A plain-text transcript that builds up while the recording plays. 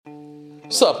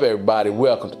What's up, everybody?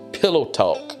 Welcome to Pillow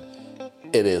Talk.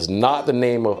 It is not the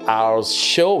name of our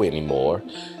show anymore,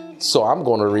 so I'm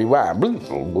going to rewind.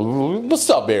 What's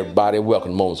up, everybody?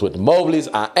 Welcome to Moments with the Mobleys.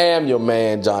 I am your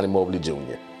man, Johnny Mobley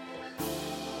Jr.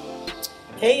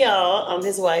 Hey, y'all. I'm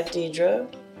his wife, Deidre.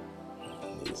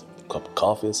 A cup of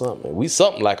coffee or something. We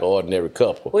something like an ordinary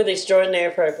couple. With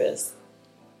extraordinary purpose.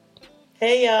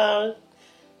 Hey, y'all.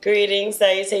 Greetings,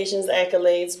 salutations,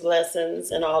 accolades,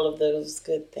 blessings, and all of those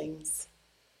good things.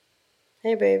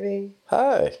 Hey, baby.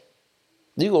 Hi.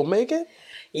 You gonna make it?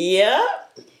 Yeah.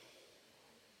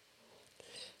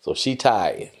 So she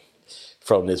tired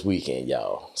from this weekend,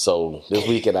 y'all. So this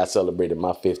weekend I celebrated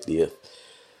my 50th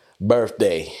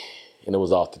birthday, and it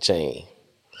was off the chain.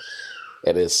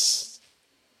 And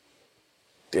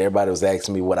everybody was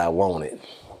asking me what I wanted.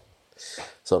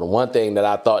 So the one thing that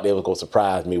I thought they was gonna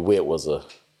surprise me with was a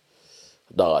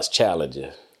Dodge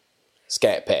Challenger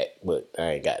Scat Pack, but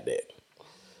I ain't got that.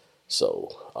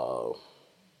 So,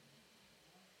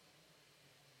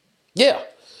 yeah.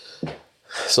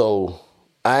 So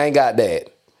I ain't got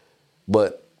that.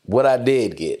 But what I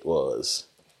did get was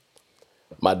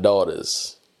my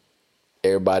daughters.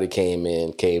 Everybody came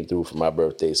through for my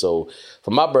birthday. So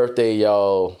for my birthday,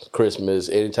 y'all, Christmas,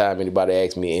 anytime anybody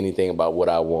asks me anything about what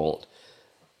I want,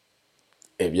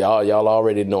 if y'all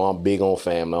already know I'm big on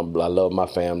family. I love my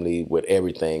family with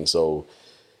everything. So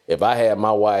if I have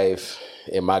my wife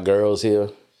and my girls here,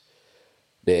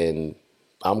 then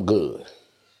I'm good.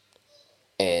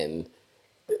 And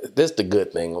this the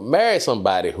good thing. Marry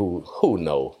somebody who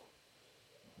know.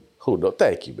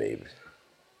 Thank you, baby.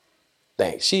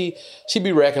 Thanks. She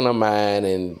be racking her mind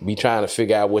and be trying to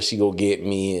figure out what she gonna get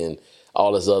me and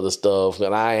all this other stuff.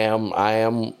 And I'm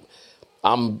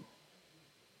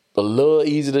a little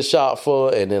easy to shop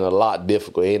for and then a lot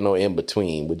difficult. Ain't no in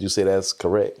between. Would you say that's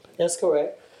correct? That's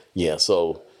correct. Yeah.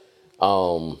 So,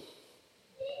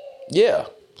 yeah.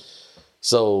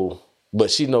 So,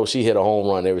 but she knows she hit a home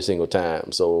run every single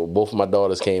time. So both of my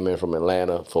daughters came in from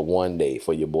Atlanta for one day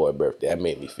for your boy's birthday. That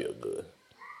made me feel good.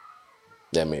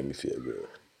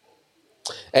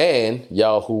 And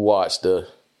y'all who watched the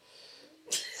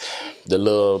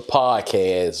little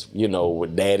podcast,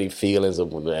 with daddy feelings of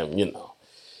them,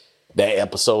 that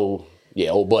episode, yeah,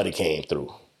 old buddy came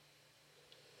through.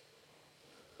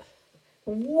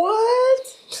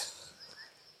 What?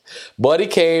 Buddy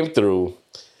came through.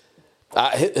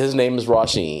 His name is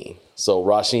Rasheen. So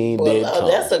Rasheen did come.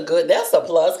 That's a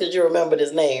plus because you remembered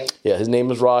his name. Yeah, his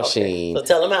name is Rasheen. Okay. So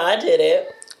tell him how I did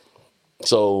it.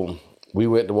 So we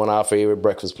went to one of our favorite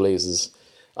breakfast places.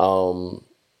 I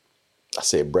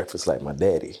said breakfast like my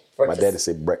daddy. My daddy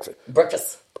said breakfast.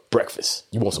 Breakfast.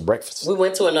 You want some breakfast? We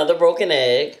went to another Broken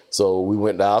Egg. So we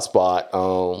went to our spot,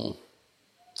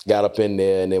 got up in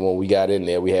there, and then when we got in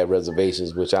there, we had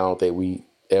reservations, which I don't think we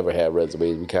ever had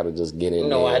reservations. We kind of just get in there.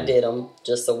 No, I did them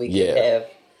just so we could have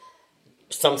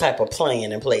some type of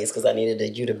plan in place because I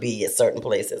needed you to be at certain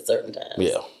places at certain times.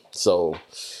 Yeah. So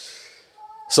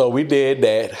we did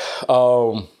that.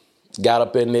 Got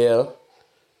up in there.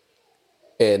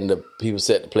 And the people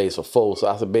set the place for 4. So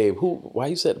I said, babe, why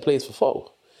you set the place for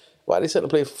 4? Why they set the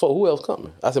place for 4? Who else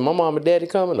coming? I said, my mom and daddy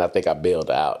coming? I think I bailed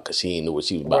her out because she didn't know what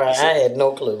she was about to say. I had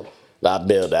no clue. I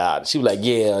bailed her out. She was like,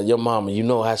 yeah, your mama, you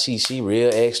know how she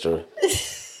real extra.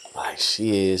 Like,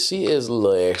 she is a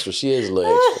little extra. She is a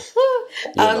little extra.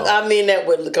 I mean that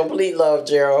with complete love,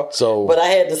 Gerald. But I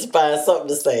had to find something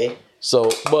to say.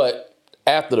 So, but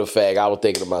after the fact, I was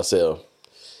thinking to myself,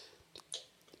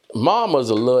 Mama's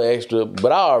a little extra,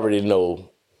 but I already know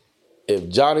if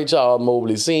Johnny Charles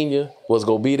Mobley Sr. was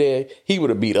going to be there, he would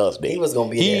have beat us there. He was going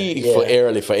to be there. For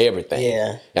early for everything.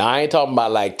 Yeah. Now, I ain't talking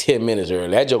about like 10 minutes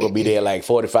early. That joke will be there like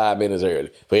 45 minutes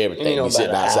early for everything. He's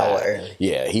sitting outside.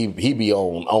 Yeah, he be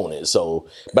on it. So,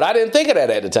 but I didn't think of that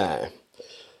at the time.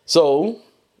 So,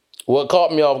 what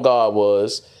caught me off guard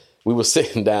was we were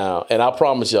sitting down, and I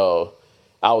promise y'all,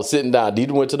 I was sitting down.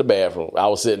 Deidre went to the bathroom. I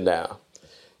was sitting down.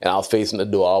 And I was facing the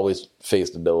door. I always face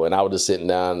the door. And I was just sitting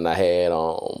down and I had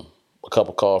a cup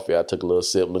of coffee. I took a little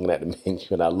sip looking at the menu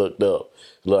and I looked up.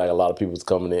 It looked like a lot of people was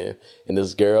coming in. And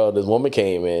this woman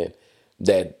came in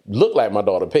that looked like my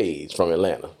daughter Paige from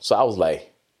Atlanta. So I was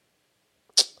like,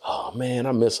 oh man,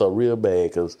 I miss her real bad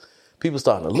because people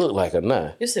starting to look like her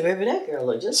now. You said, baby, that girl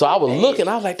look just So I was looking.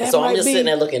 I was like, So I'm just sitting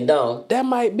there looking dumb. That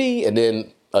might be. And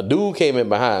then a dude came in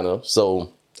behind her.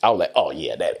 So I was like, oh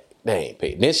yeah, that ain't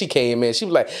Paige. Then she came in. She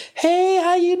was like, hey,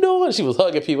 how you doing? She was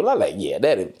hugging people. I was like, yeah,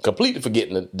 that is completely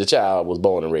forgetting the child was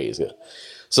born and raised here.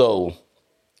 So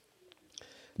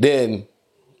then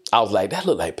I was like, that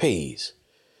looked like Paige.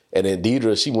 And then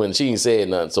Deidre, she didn't say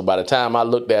nothing. So by the time I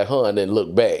looked at her and then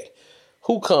looked back,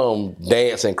 who come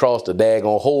dancing across the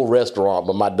daggone whole restaurant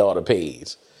but my daughter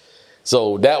Paige?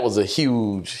 So that was a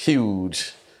huge,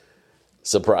 huge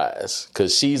surprise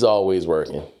because she's always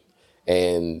working,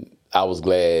 and I was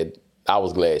glad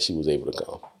she was able to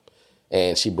come,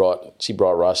 and she brought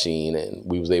Rasheen, and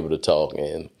we was able to talk,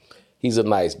 and he's a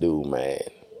nice dude, man.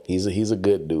 He's a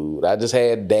good dude. I just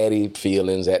had daddy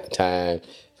feelings at the time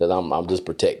because I'm just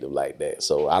protective like that.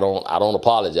 So I don't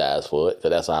apologize for it because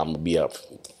that's how I'm gonna be up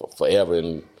forever,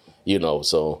 and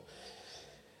so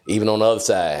even on the other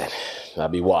side, I'll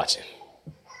be watching.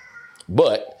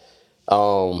 But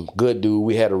good dude.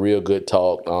 We had a real good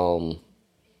talk.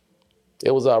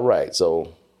 It was all right.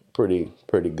 So pretty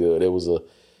good. It was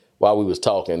while we was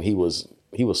talking, he was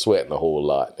sweating a whole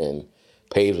lot, and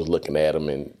Paige was looking at him,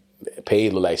 and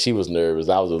Paige looked like she was nervous.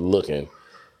 I was just looking,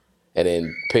 and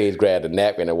then Paige grabbed a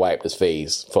napkin and wiped his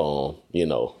face for him,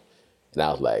 and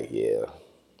I was like, yeah.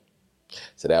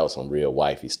 So that was some real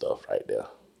wifey stuff right there.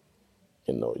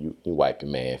 You wipe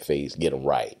your man's face, get him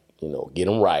right. Get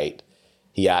him right.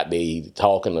 He out there, he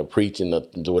talking or preaching or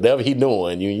whatever he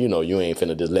doing. You ain't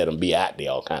finna just let him be out there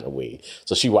all kind of way.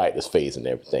 So she wiped his face and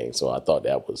everything. So I thought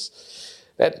that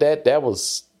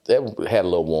had a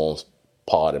little warm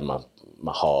part in my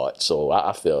heart. So I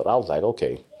was like,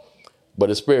 okay. But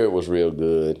the spirit was real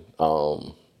good.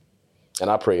 And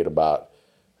I prayed about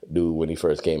dude when he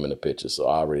first came in the picture. So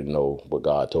I already know what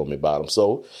God told me about him.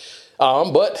 So,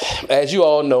 but as you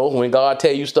all know, when God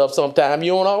tell you stuff sometime,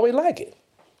 you don't always like it.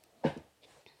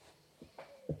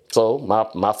 So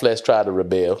my flesh tried to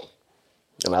rebel,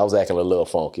 and I was acting a little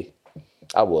funky.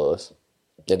 I was.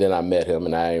 And then I met him,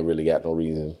 and I ain't really got no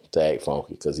reason to act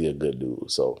funky because he a good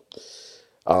dude. So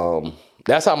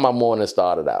that's how my morning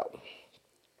started out.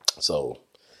 So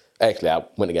actually, I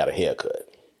went and got a haircut,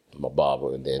 my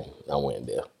barber, and then I went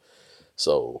there.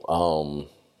 So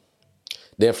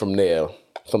then from there,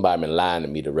 somebody been lying to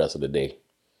me the rest of the day.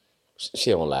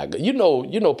 She don't lie. You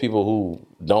know people who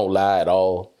don't lie at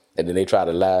all, and then they try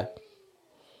to lie.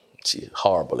 She's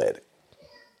horrible at it.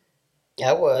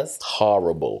 I was.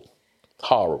 Horrible.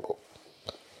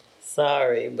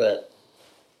 Sorry, but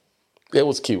it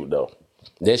was cute though.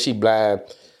 Then she blind.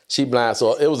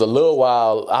 So it was a little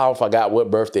while. I forgot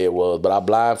what birthday it was, but I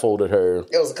blindfolded her.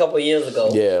 It was a couple of years ago.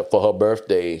 Yeah, for her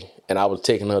birthday, and I was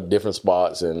taking her different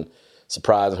spots and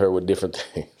surprising her with different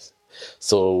things.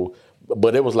 So,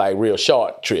 but it was like real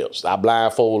short trips. I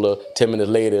blindfolded her. 10 minutes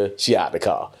later, she out the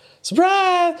car.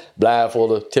 Surprise!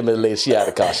 Blindfolded her. 10 minutes later, she out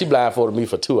the car. She blindfolded me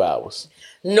for 2 hours.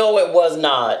 No, it was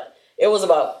not. It was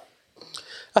about.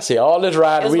 I see all this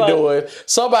riding we doing.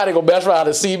 Somebody gonna mess around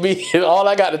and see me, and all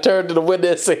I got to turn to the window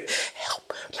and say,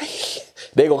 "Help me!"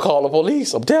 They gonna call the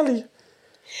police. I'm telling you.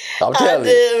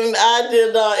 I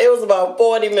did not. It was about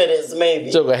 40 minutes,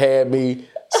 maybe. Sugar had me.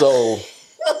 So,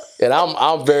 and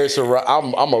I'm very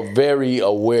I'm a very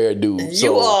aware dude. So,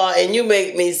 you are, and you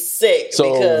make me sick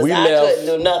because I couldn't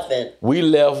do nothing. We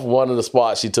left one of the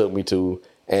spots she took me to,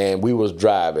 and we was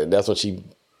driving. That's when she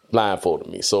blindfolded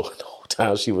me. So the whole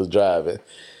time she was driving.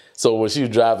 So when she was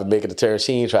driving, making the turn,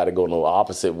 she ain't try to go no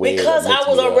opposite way. Because I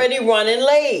was already running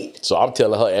late. So I'm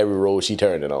telling her every road she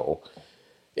turning on.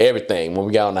 Everything. When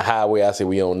we got on the highway, I said,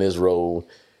 we on this road.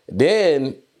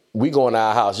 Then we going to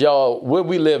our house. Y'all, where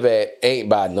we live at ain't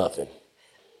by nothing.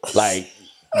 Like,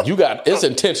 it's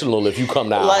intentional if you come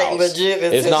to our house. Like, legit.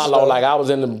 It's not like I was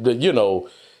in the,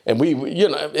 and we,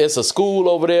 it's a school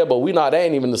over there, but that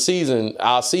ain't even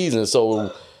our season.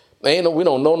 So we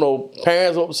don't know no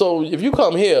parents. So if you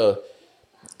come here,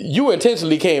 you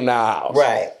intentionally came to our house.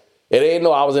 Right. It ain't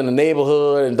I was in the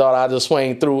neighborhood and thought I just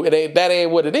swang through. That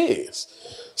ain't what it is.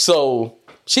 So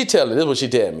this is what she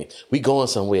tell me. We going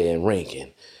somewhere in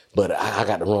Rankin, but I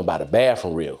got to run by the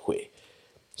bathroom real quick.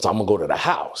 So I'm going to go to the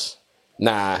house.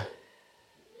 Now,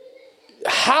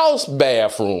 house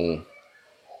bathroom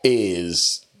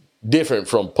is different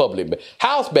from public.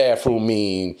 House bathroom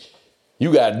mean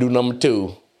you got to do number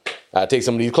 2. I take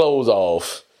some of these clothes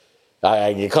off.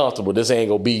 I get comfortable. This ain't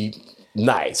going to be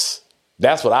nice.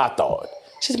 That's what I thought.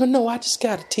 She said, but no, I just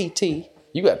got a TT.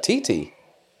 You got a TT?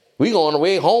 We going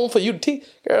away home for you to TT?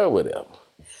 Girl, whatever.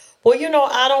 Well,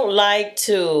 I don't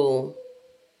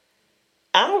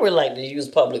really like to use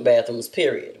public bathrooms,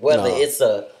 period. Whether it's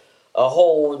a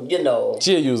whole,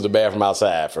 She'll use the bathroom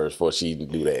outside first before she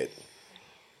do that.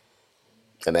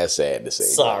 And that's sad to say.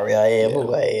 Sorry, I am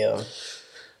who I am.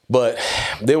 But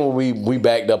then when we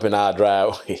backed up in our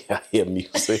driveway, I hear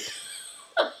music.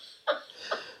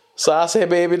 So I said,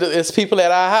 baby, it's people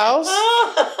at our house.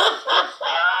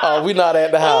 Oh, we not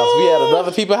at the house. We at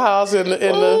another people's house in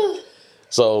the.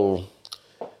 So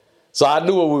So I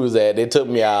knew where we was at. They took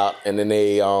me out, and then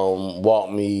they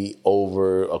walked me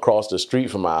over across the street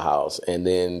from our house, and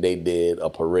then they did a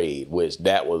parade, which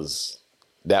that was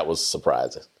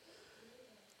surprising.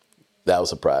 That was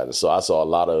surprising. So I saw a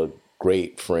lot of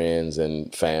great friends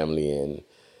and family, and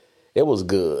it was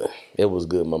good. It was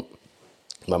good.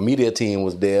 My media team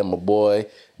was there. My boy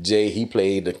Jay, he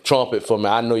played the trumpet for me.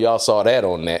 I know y'all saw that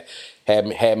on that. Had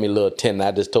me a little tender.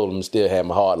 I just told him to still have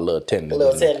my heart a little tender. A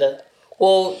little tender.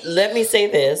 Well, let me say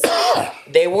this.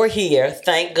 They were here.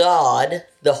 Thank God.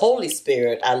 The Holy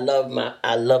Spirit. I love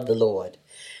the Lord.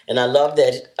 And I love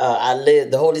that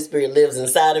the Holy Spirit lives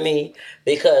inside of me,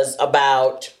 because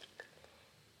about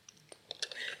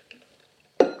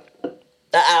an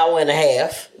hour and a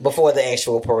half before the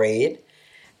actual parade,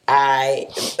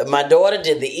 my daughter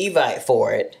did the Evite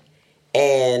for it.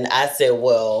 And I said,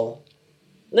 well,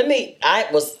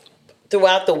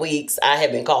 throughout the weeks, I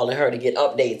had been calling her to get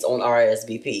updates on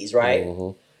RSVPs, right?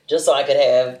 Mm-hmm. Just so I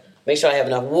could make sure I have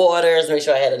enough waters, make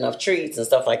sure I had enough treats and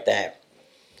stuff like that.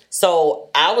 So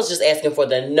I was just asking for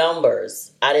the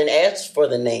numbers. I didn't ask for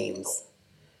the names.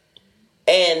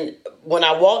 And when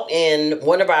I walked in,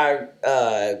 one of our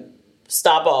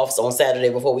stop-offs on Saturday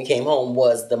before we came home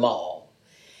was the mall.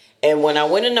 And when I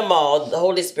went in the mall, the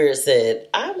Holy Spirit said,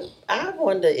 I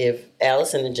wonder if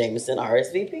Allison and Jameson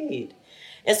RSVP'd.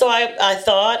 And so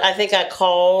I think I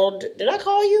called. Did I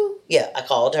call you? Yeah, I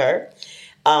called her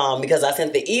because I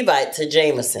sent the Evite to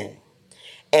Jameson.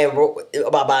 And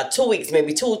about 2 weeks,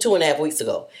 maybe two and a half weeks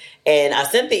ago. And I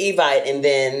sent the Evite, and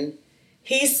then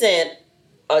he sent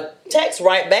a text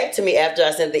right back to me after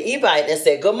I sent the Evite and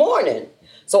said, good morning.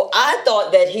 So I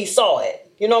thought that he saw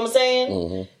it. You know what I'm saying?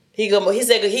 Mm-hmm. He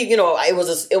said,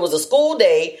 it was a school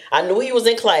day. I knew he was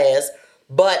in class,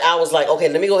 but I was like, okay,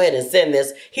 let me go ahead and send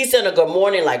this. He sent a good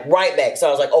morning, like right back. So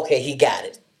I was like, okay, he got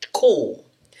it. Cool.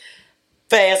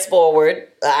 Fast forward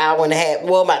an hour and a half,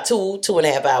 well, about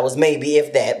 2.5 hours, maybe,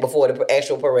 if that, before the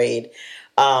actual parade.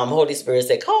 Holy Spirit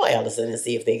said, call Allison and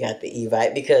see if they got the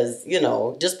Evite, because,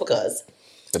 just because.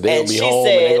 But they'll be home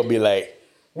and they're going to be like,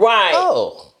 right.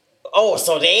 Oh,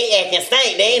 so they ain't acting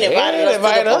stank. They ain't invited us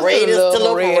to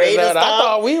the parade and stuff. I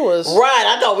thought we was. Right,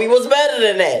 I thought we was better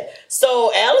than that. So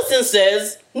Allison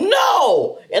says,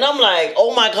 no. And I'm like,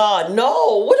 oh my God,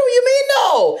 no. What do you mean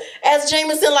no? Asked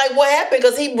Jameson, like, what happened?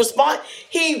 Because he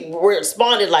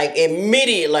responded like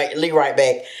immediately right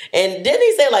back. And then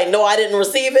he said, like, no, I didn't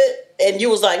receive it. And you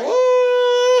was like,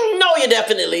 no, you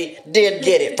definitely did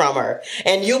get it from her.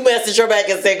 And you messaged her back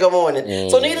and said good morning.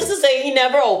 So needless to say, he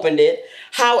never opened it.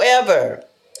 However,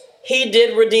 he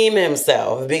did redeem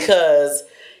himself, because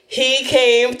he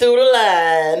came through the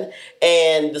line,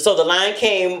 and so the line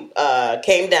came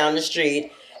down the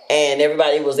street, and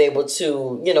everybody was able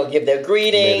to, give their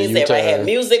greetings. Everybody had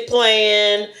music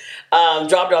playing,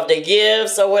 dropped off their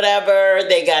gifts or whatever.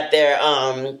 They got their,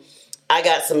 I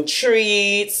got some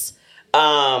treats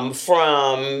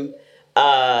from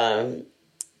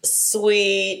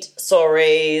Sweet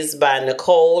Soirees by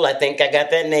Nicole. I think I got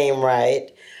that name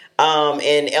right.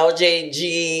 And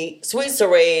LJG Sweet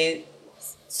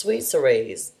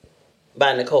Soirees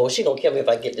by Nicole. She gonna kill me if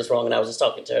I get this wrong, and I was just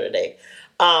talking to her today.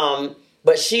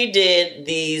 But she did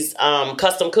these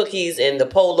custom cookies in the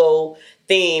polo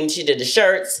theme. She did the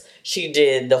shirts. She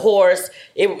did the horse.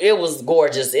 It was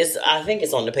gorgeous. I think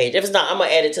it's on the page. If it's not, I'm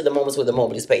gonna add it to the Moments with the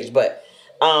Moblies page. But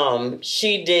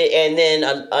she did, and then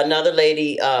another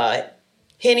lady,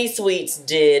 Henny Sweets,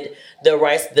 did the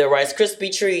Rice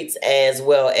Krispie treats as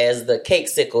well as the cake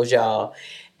sickles, y'all.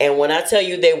 And when I tell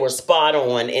you they were spot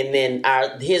on, and then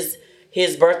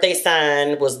his birthday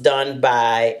sign was done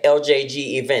by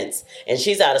LJG Events, and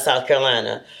she's out of South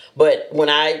Carolina. But when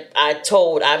I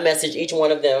messaged each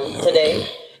one of them today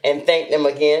and thanked them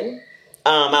again.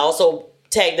 I also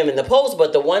tagged them in the post,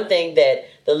 but the one thing that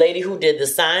the lady who did the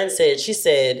sign said, she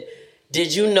said,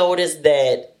 did you notice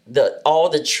that all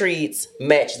the treats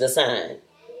match the sign?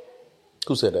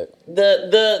 Who said that?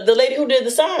 The lady who did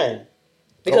the sign.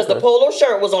 Because the polo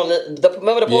shirt was on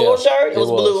remember the polo shirt? It was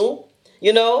blue,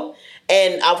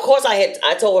 And of course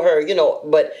I told her,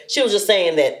 but she was just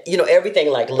saying that,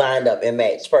 everything like lined up and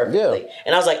matched perfectly. Yeah.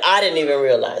 And I was like, I didn't even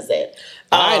realize that.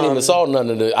 I ain't even saw none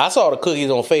of I saw the cookies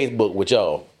on Facebook with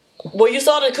y'all. Well, you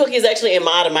saw the cookies actually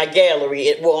out of my gallery.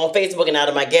 On Facebook and out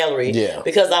of my gallery. Yeah.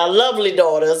 Because our lovely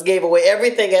daughters gave away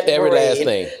everything at the parade. Last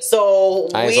thing. So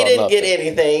we didn't get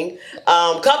anything.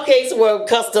 Cupcakes were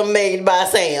custom made by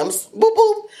Sam's. Boop,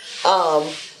 boop.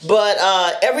 But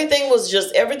everything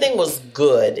was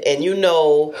good. And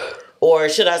or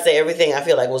should I say everything I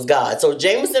feel like was God. So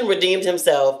Jameson redeemed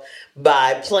himself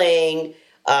by playing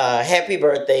Happy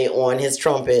Birthday on his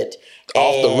trumpet.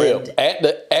 Off the rip.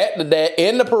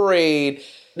 In the parade.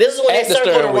 This is when they the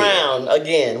circled stern wheel. around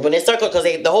again. When they circled, because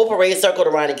the whole parade circled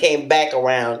around and came back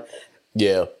around.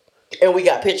 Yeah. And we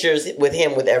got pictures with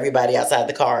him with everybody outside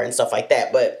the car and stuff like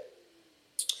that. But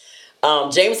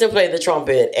Jameson played the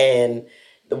trumpet, and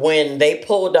when they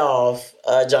pulled off,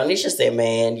 Jonisha said,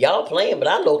 "Man, y'all playing, but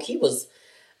I low key was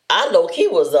a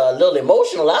little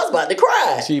emotional. I was about to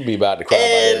cry." She be about to cry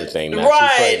about everything now.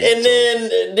 Right. And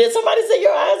then did somebody say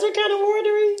your eyes are kind of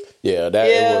watery? Yeah,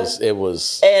 it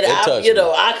was. And it touched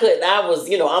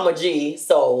me. I'm a G,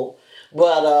 so.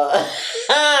 But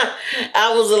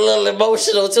I was a little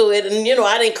emotional to it, and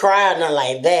I didn't cry or nothing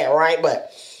like that, right?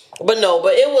 But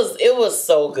it was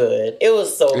so good. It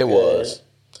was so good. It was,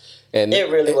 and it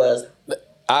really was.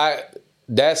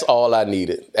 That's all I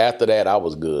needed. After that, I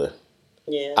was good.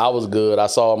 Yeah, I was good. I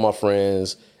saw my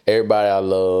friends, everybody I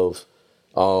love,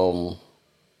 and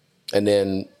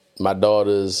then my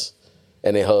daughters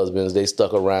and their husbands. They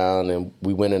stuck around, and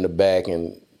we went in the back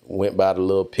and went by the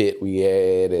little pit we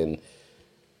had, and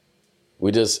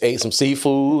we just ate some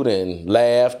seafood and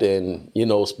laughed and,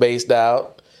 spaced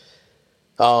out.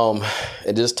 And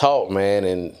just talked, man.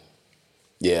 And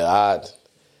yeah,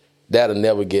 that'll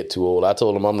never get too old. I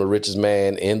told him I'm the richest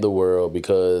man in the world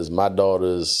because my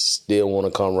daughters still want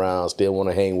to come around, still want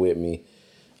to hang with me,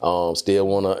 still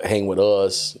want to hang with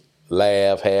us,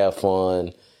 laugh, have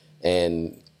fun.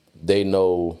 And they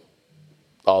know,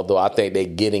 although I think they're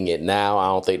getting it now, I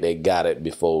don't think they got it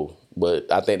before.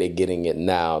 But I think they're getting it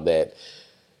now that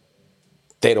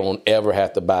they don't ever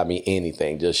have to buy me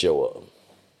anything. Just show up.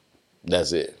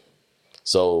 That's it.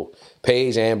 So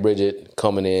Paige and Bridget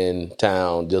coming in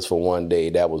town just for one day,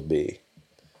 that was big.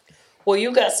 Well,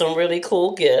 you got some really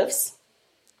cool gifts.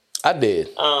 I did.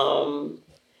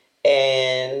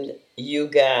 And you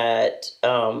got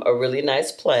a really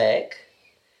nice plaque.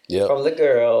 Yep. From the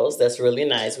girls. That's really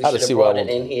nice. We should have brought it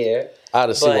in here. I had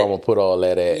to see where I'm going to put all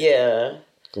that at. Yeah.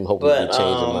 I'm hoping to be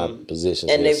changing my position.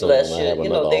 And they bless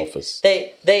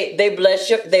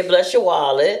you. They bless your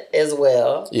wallet as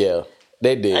well. Yeah,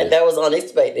 they did. That was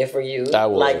unexpected for you. I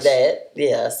was. Like that.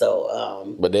 Yeah,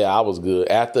 so but then I was good.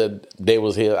 After they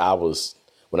was here,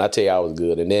 when I tell you I was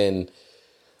good. And then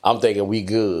I'm thinking we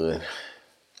good.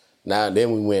 Now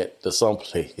then we went to some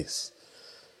place.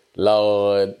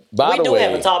 Lord, by the way, we do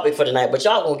have a topic for tonight, but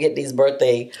y'all gonna get these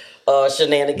birthday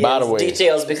shenanigans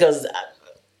details because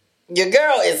your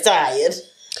girl is tired.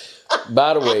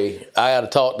 By the way, I had to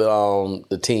talk to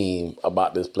the team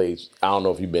about this place. I don't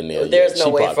know if you've been there. There's no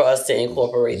way for us to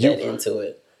incorporate that into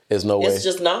it. There's no way. It's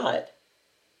just not.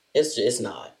 It's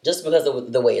not just because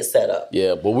of the way it's set up.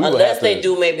 Yeah, but we unless they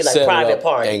do maybe like private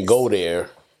parties and go there.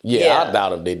 Yeah, I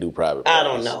doubt if they do private parties. I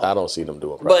don't know. I don't see them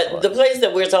doing private parties. But the place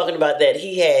that we're talking about that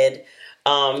he had his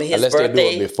unless birthday.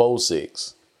 They do it before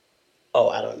 6. Oh,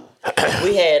 I don't know.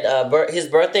 We had his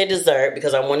birthday dessert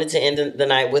because I wanted to end the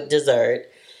night with dessert.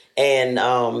 And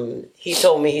he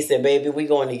told me, he said, "Baby, we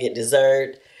going to get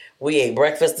dessert. We ate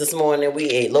breakfast this morning. We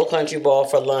ate Low Country Ball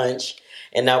for lunch.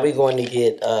 And now we're going to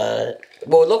get,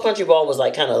 Low Country Ball was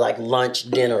like kind of like lunch,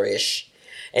 dinner-ish.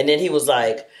 And then he was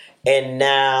like, and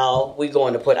now we're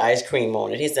going to put ice cream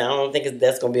on it." He said, "I don't think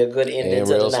that's going to be a good ending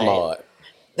to the night." Smart.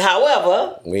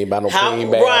 However, we ain't about no clean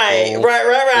bathroom.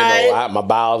 Right. My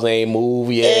bowels ain't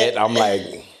moved yet. I'm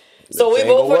like, so we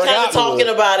both were kind of talking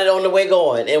about it on the way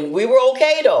going, and we were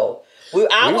okay though.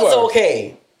 I was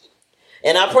okay,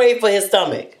 and I prayed for his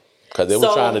stomach because they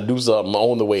were trying to do something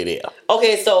on the way there.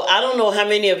 Okay, so I don't know how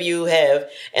many of you have,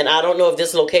 and I don't know if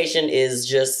this location is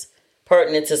just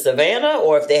pertinent to Savannah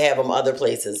or if they have them other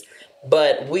places.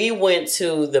 But we went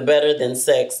to the Better Than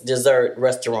Sex dessert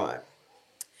restaurant.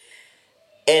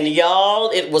 And y'all,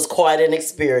 it was quite an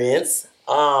experience.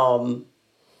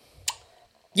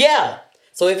 Yeah.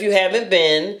 So if you haven't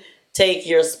been, take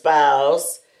your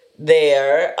spouse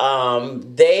there.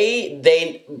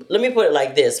 They let me put it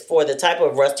like this. For the type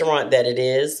of restaurant that it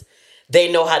is, they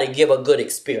know how to give a good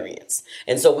experience.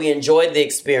 And so we enjoyed the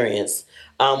experience.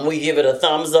 We give it a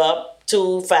thumbs up,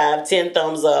 2, 5, 10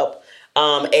 thumbs up,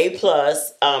 A+.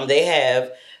 They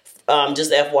have,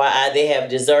 just FYI, they have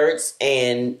desserts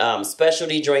and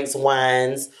specialty drinks,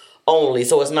 wines only.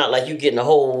 So it's not like you're getting a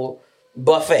whole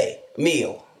buffet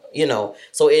meal,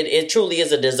 So it truly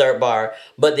is a dessert bar.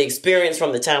 But the experience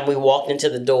from the time we walked into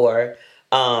the door,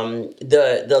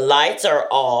 the lights are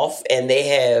off and they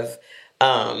have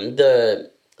the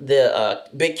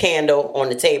big candle on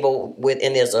the table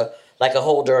and there's a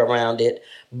holder around it.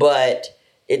 But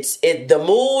the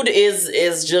mood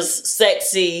is just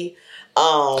sexy.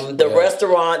 The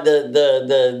restaurant,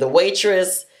 the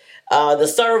waitress, the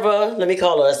server, let me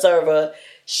call her a server.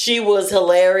 She was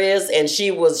hilarious, and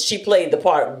she played the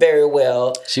part very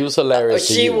well. She was hilarious.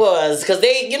 She was, because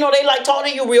they like talk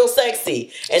to you real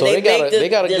sexy, and so they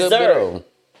got a good bit of them.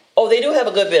 Oh, they do have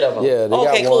a good bit of them. Yeah,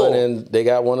 they got one, and they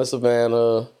got one in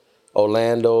Savannah,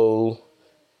 Orlando,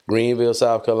 Greenville,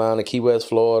 South Carolina, Key West,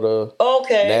 Florida.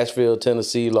 Okay. Nashville,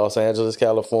 Tennessee, Los Angeles,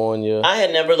 California. I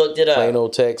had never looked it up. Plano,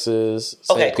 Texas,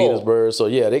 St. Petersburg. So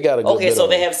yeah, they got a good bit so of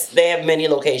they have many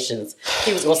locations.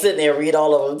 He was gonna sit there and read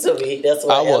all of them to me. That's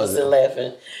why I wasn't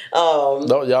laughing.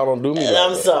 No, y'all don't do me like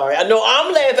I'm sorry. I know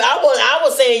I'm laughing. I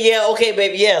was saying, yeah, okay,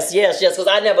 baby, yes, because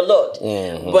I never looked.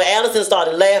 Mm-hmm. But Allison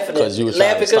started laughing because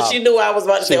she knew I was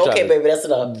about to say, okay, baby, that's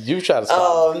enough. You try to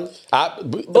stop.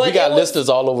 But we got listeners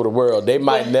all over the world. They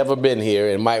might never been here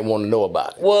and might want to know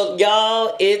about it. Well,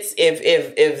 y'all, it's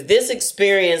if this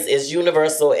experience is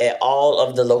universal at all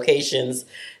of the locations.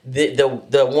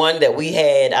 The one that we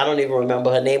had, I don't even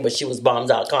remember her name, but she was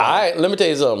bomb.com. All right, let me tell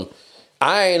you something.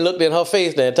 I ain't looked in her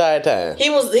face the entire time. He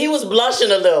was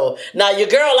blushing a little. Now your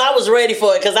girl, I was ready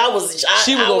for it because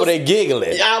she was over there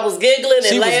giggling. I was giggling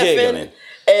and laughing. Giggling.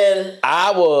 And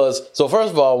I was. So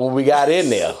first of all, when we got in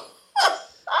there,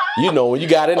 when you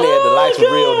got in there, the lights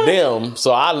were real dim.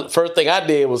 So first thing I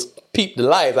did was peep the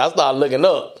lights. I started looking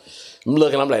up. I'm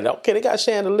like, okay, they got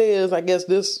chandeliers. I guess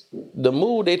the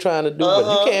mood they trying to do,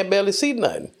 but you can't barely see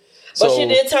nothing. But she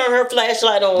did turn her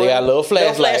flashlight on. They got a little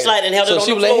flashlight and held it on the floor. So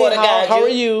she was like, how are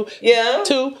you? Yeah.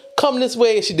 Two, come this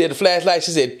way. She did the flashlight.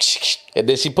 She said, and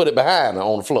then she put it behind her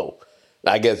on the floor.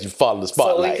 I guess you followed the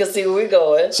spotlight. So we could see where we're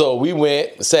going. So we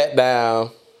went, sat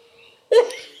down.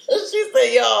 She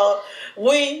said, y'all,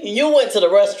 you went to the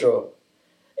restroom.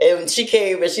 And she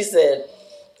came and she said,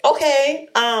 okay,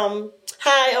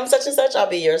 hi, I'm such and such. I'll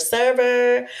be your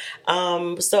server.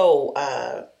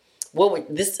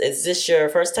 Is this your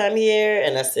first time here?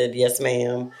 And I said, yes,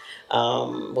 ma'am.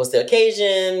 What's the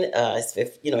occasion? It's his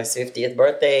 50th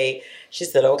birthday. She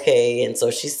said, okay. And so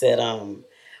she said,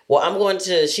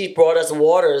 she brought us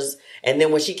waters. And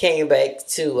then when she came back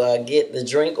to get the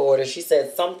drink order, she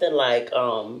said something like,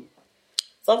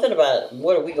 something about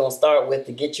what are we going to start with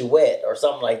to get you wet or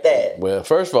something like that. Well,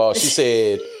 first of all, she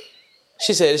said,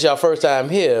 it's your first time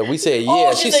here. We said,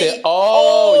 yeah. She said,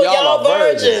 y'all are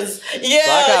virgins. Yeah.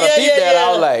 So I kind of peeped that.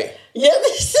 I was like,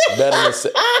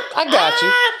 I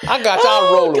got you.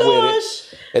 I'll roll with it.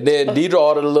 And then Deidre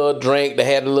ordered a little drink. They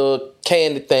had a little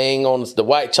candy thing on the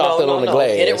white chocolate on the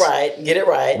glass. Get it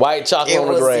right. White chocolate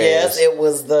on the glass. Yes, it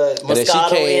was the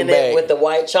Moscato in it with the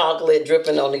white chocolate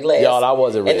dripping on the glass. Y'all, I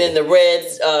wasn't ready. And then the red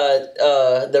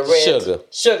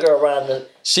sugar around the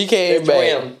She came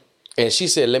back rim. And she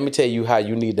said, let me tell you how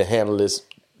you need to handle this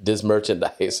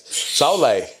merchandise. So I was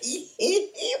like,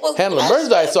 handling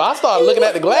merchandise. So I started looking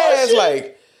at the glass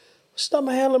like, what's up,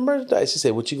 my handling merchandise? She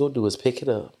said, what you going to do is pick it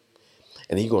up.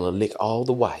 And you're going to lick all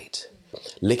the white.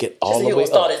 Lick it all the way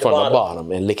up from the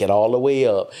bottom. And lick it all the way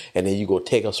up. And then you go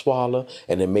take a swallow.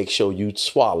 And then make sure you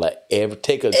swallow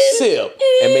take a sip.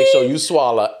 And make sure you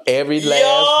swallow every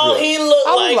last drip. He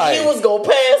looked like he was going to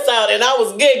pass out. And I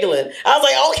was giggling. I was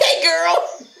like, okay, girl.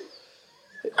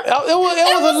 It was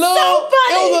a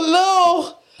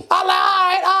little. I'm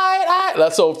like, all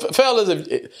right. So, fellas, I'm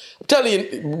telling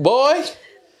you, boy,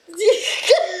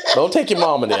 don't take your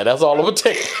mama there. That's all I'm gonna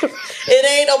take. It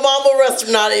ain't a mama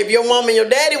restaurant. If your mama and your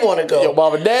daddy want to go, your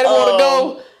mama and daddy want to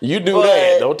go. You do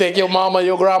that. Don't take your mama and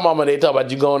your grandmama. They talk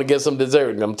about you going to get some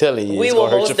dessert. And I'm telling you, we will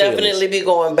most definitely be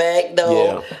going back,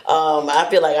 though. Yeah. I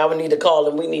feel like I would need to call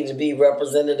them. We need to be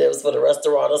representatives for the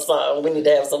restaurant or something. We need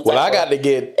to have some. Well, I got to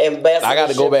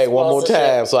go back one more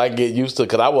time so I can get used to it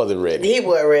because I wasn't ready. He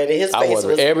wasn't ready. His face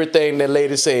was everything that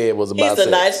lady said was about. He's a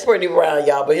nice, pretty brown,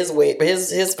 y'all, but his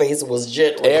face was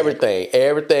gentle.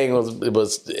 Everything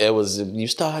was.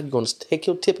 You're going to take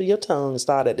your tip of your tongue and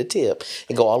start at the tip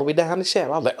and go all the way down the shaft.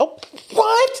 I was like, oh,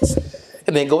 what?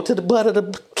 And then go to the butt of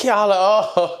the collar.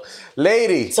 Oh,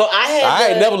 lady. So I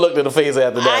ain't never looked at the face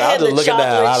after that. I was just looking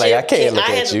down. I was like, I can't look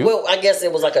at you. Well, I guess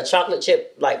it was like a chocolate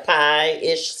chip, like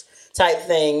pie-ish type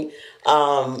thing.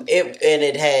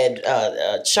 It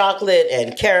had chocolate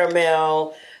and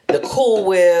caramel, the Cool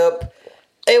Whip.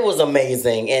 It was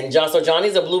amazing. And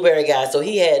Johnny's a blueberry guy, so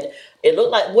he had. It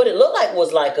looked like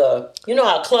was like a, you know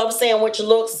how club sandwich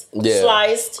looks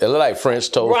sliced. It looked like French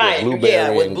toast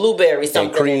with blueberry something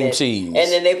and cream in it. cheese. And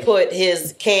then they put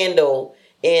his candle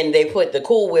in. They put the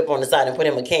Cool Whip on the side and put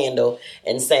him a candle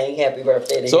and sang happy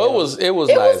birthday to him. So it was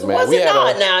nice, man. Was it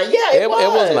not now? Yeah, it was. It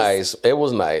was nice. It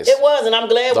was nice. It was, and I'm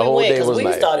glad we went because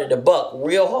we started to buck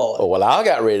real hard. Oh, well, I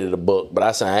got ready to book, but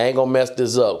I said I ain't gonna mess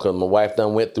this up because my wife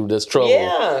done went through this trouble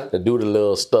to do the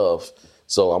little stuff.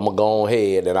 So I'm gonna go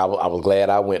ahead, and I was glad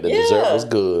I went. The dessert was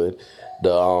good.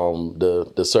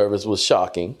 The service was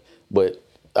shocking, but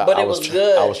it was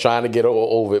good. I was trying to get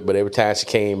over it, but every time she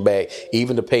came back,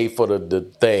 even to pay for the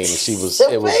thing, she was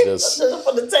it was just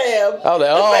for the tab. I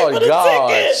was like, oh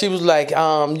God. She was like,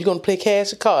 you gonna play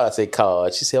cash or card? I said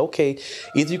card. She said, okay,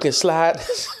 either you can slide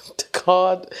the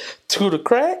card to the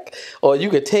crack, or you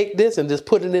can take this and just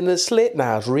put it in the slit.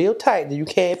 Now it's real tight, and you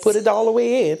can't put it all the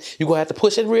way in. You're gonna have to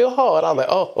push it real hard. I was like,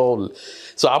 oh.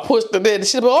 So I pushed it in, and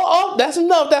she said, oh, that's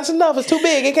enough. It's too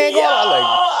big. It can't go out.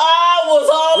 I was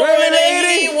all the way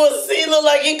there. He looked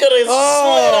like he could have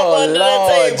slid up under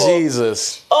that table.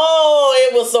 Jesus. Oh,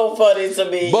 it was so funny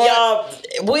to me. Y'all,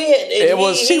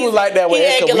 she was like that with He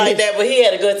acted like that, but he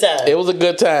had a good time. It was a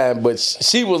good time, but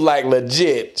she was like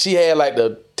legit. She had like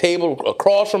the table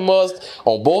across from us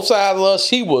on both sides of us.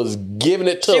 She was giving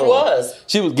it to him.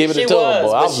 She was giving it to him.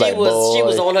 I was like, boy. She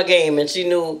was on her game, and she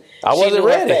knew. I wasn't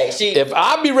ready. If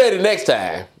I'd be ready next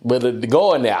time, but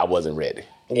going there, I wasn't ready.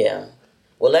 Yeah.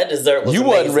 Well, that dessert was You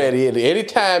amazing. wasn't ready.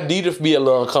 Anytime Deidre be a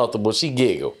little uncomfortable, she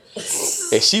giggled.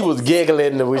 And she was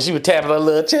giggling when she was tapping her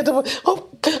little chin.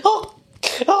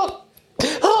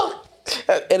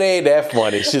 It ain't that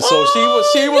funny. So she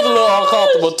was a little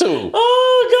uncomfortable too.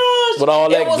 Oh gosh! With all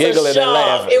that giggling and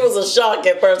laughing. It was a shock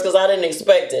at first because I didn't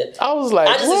expect it. I was like,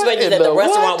 I just expected that the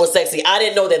restaurant was sexy. I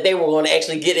didn't know that they were going to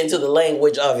actually get into the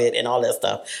language of it and all that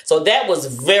stuff. So that was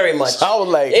very much. I was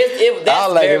like,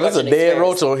 if it's a dead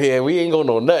roach on here, we ain't gonna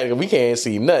know nothing. We can't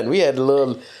see nothing. We had the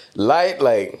little light,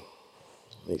 like,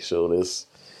 make sure this.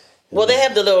 Well, they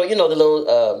have the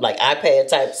little, like iPad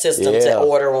type system to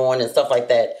order on and stuff like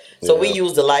that. So we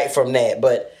use the light from that.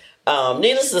 But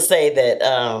needless to say that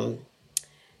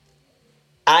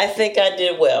I think I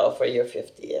did well for your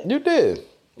 50th. You did.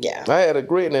 Yeah. I had a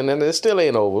great, and it still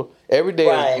ain't over. Every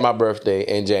day is my birthday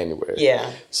in January.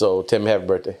 Yeah. So tell me happy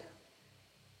birthday.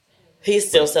 He's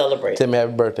still celebrating. Tell me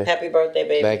happy birthday. Happy birthday,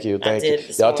 baby. Thank you.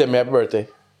 Y'all tell me happy birthday.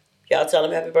 Y'all tell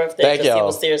him happy birthday. Thank y'all. He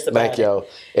was serious about Thank y'all.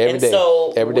 Every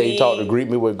day you talk to greet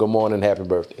me with good morning, happy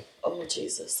birthday. Oh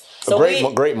Jesus! So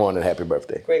great morning, happy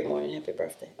birthday. Great morning, happy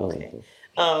birthday. Okay.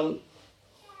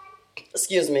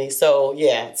 Excuse me. So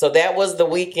so that was the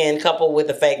weekend, coupled with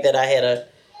the fact that I had a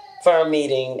firm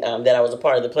meeting that I was a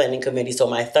part of the planning committee. So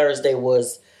my Thursday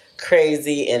was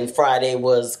crazy, and Friday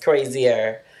was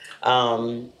crazier.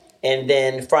 And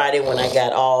then Friday when I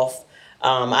got off.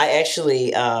 I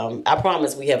actually, I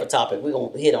promise we have a topic. We're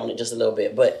going to hit on it just a little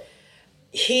bit. But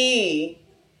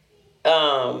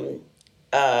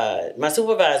my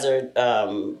supervisor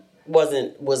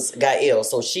got ill,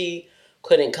 so she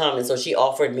couldn't come. And so she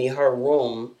offered me her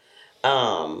room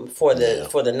for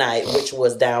the night, which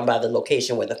was down by the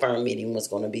location where the firm meeting was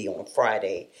going to be on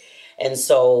Friday. And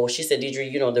so she said,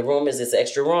 Deidre, the room is this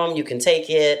extra room. You can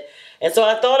take it. And so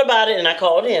I thought about it, and I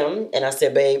called him, and I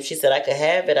said, babe, she said, I could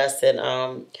have it. I said,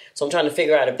 so I'm trying to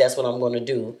figure out if that's what I'm going to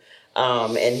do.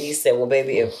 And he said, well,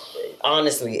 baby,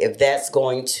 if that's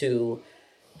going to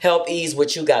help ease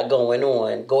what you got going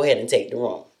on, go ahead and take the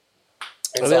room.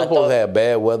 And so they're supposed to have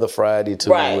bad weather Friday,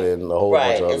 too, and a whole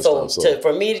bunch of other stuff. So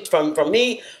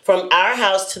from our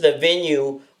house to the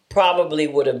venue, probably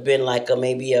would have been like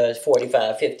maybe a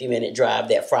 45, 50-minute drive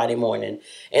that Friday morning.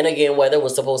 And again, weather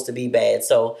was supposed to be bad.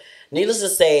 So needless to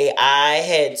say,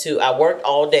 I worked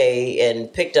all day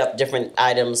and picked up different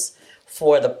items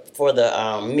for the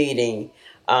meeting.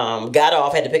 Got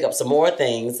off, had to pick up some more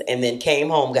things, and then came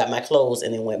home, got my clothes,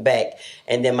 and then went back.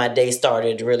 And then my day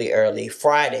started really early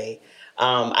Friday.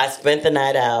 I spent the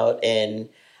night out, and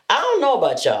I don't know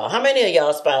about y'all. How many of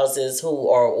y'all spouses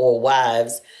or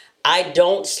wives, I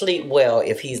don't sleep well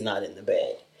if he's not in the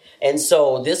bed. And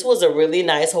so this was a really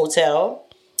nice hotel.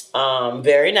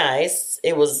 Very nice.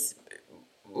 It was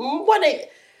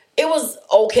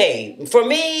okay. For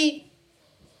me,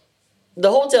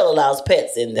 the hotel allows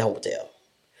pets in the hotel.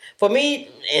 For me,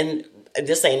 and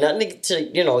this ain't nothing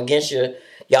to against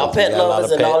y'all pet lovers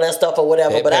and all that stuff or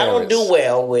whatever, but I don't do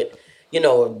well with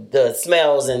the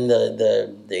smells and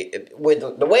with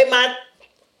the way my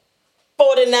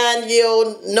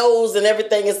 49-year-old nose and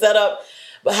everything is set up.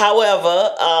 But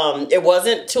however, it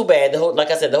wasn't too bad. Like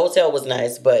I said, the hotel was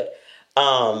nice. But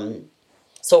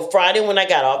so Friday when I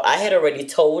got off, I had already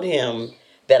told him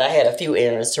that I had a few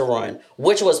errands to run,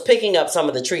 which was picking up some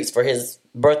of the treats for his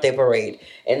birthday parade.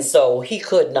 And so he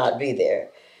could not be there.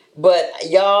 But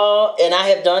y'all, and I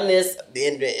have done this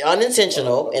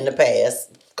unintentional in the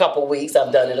past couple weeks.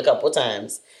 I've done it a couple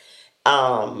times.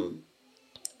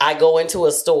 I go into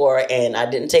a store and I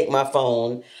didn't take my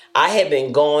phone. I had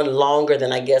been gone longer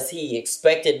than I guess he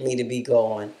expected me to be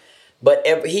gone But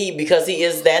because he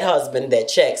is that husband that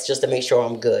checks just to make sure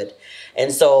I'm good.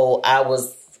 And so I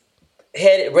was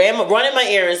running my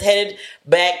errands, headed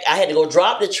back. I had to go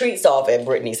drop the treats off at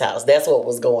Brittany's house. That's what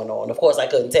was going on. Of course, I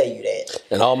couldn't tell you that.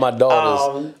 And all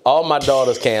my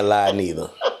daughters can't lie neither.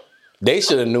 They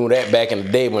should have knew that back in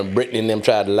the day when Brittany and them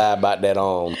tried to lie about that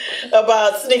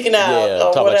about sneaking out. Yeah,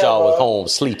 talking about y'all was home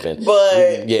sleeping.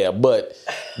 But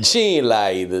she ain't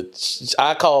lie either.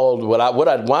 I called what I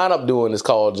wind up doing is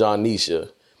called Johnisha.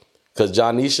 Because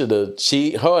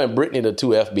Johnisha, her and Brittany the two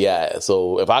FBI.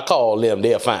 So if I call them,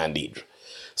 they'll find Deidre.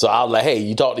 So I was like, hey,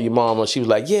 you talked to your mama? She was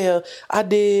like, yeah, I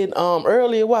did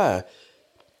earlier. Why?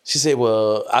 She said,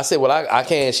 well, I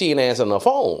can't. She ain't answering her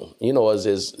phone. You know,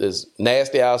 it's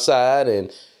nasty outside.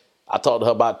 And I talked to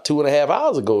her about 2.5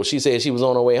 hours ago. She said she was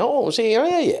on her way home. She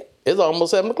ain't here yet. It's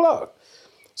almost 7 o'clock.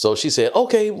 So she said,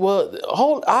 okay, well,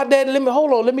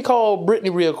 let me call Brittany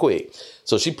real quick.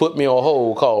 So she put me on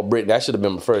hold, called Brittany. That should have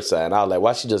been my first sign. I was like,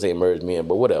 why she just ain't merged me in?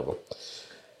 But whatever.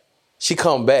 She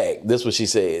come back. This is what she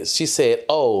says. She said,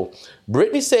 oh,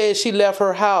 Brittany said she left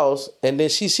her house and then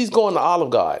she's going to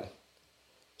Olive Garden.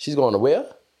 She's going to where?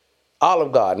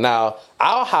 Olive Garden. Now,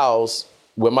 our house,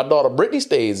 where my daughter Brittany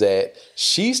stays at,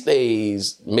 she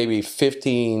stays maybe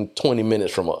 15, 20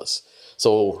 minutes from us.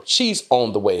 So she's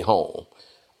on the way home.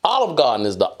 Olive Garden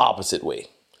is the opposite way.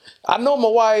 I know my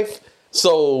wife,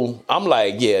 so I'm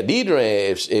like, yeah,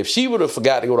 Deidre, if she would have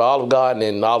forgot to go to Olive Garden,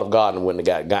 then Olive Garden wouldn't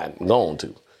have gone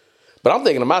to. But I'm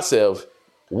thinking to myself,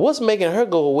 what's making her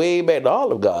go way back to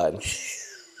Olive Garden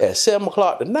at 7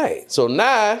 o'clock tonight? So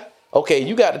now, okay,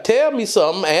 you got to tell me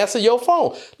something, answer your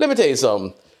phone. Let me tell you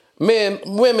something. Men,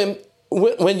 women,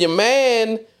 when your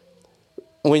man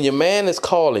is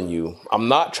calling you, I'm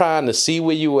not trying to see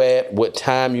where you at, what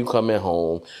time you coming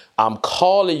home. I'm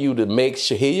calling you to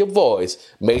hear your voice,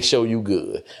 make sure you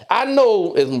good. I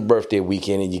know it's my birthday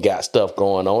weekend and you got stuff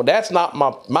going on. That's not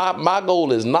my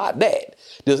goal is not that.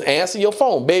 Just answer your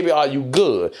phone. Baby, are you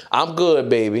good? I'm good,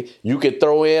 baby. You can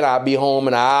throw in, I'll be home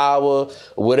in an hour,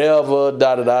 whatever,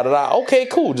 da-da-da-da-da. Okay,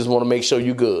 cool. Just want to make sure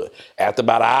you good. After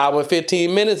about an hour and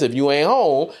 15 minutes, if you ain't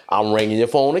home, I'm ringing your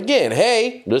phone again.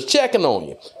 Hey, just checking on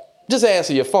you. Just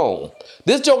answer your phone.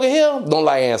 This joker here don't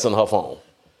like answering her phone.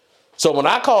 So when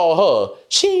I call her,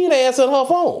 she ain't answering her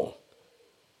phone.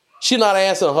 She not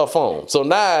answering her phone. So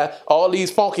now all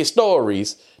these funky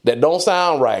stories that don't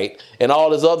sound right and all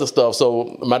this other stuff.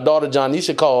 So my daughter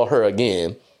Johnisha called her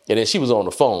again, and then she was on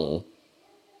the phone.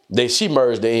 She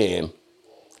merged it in.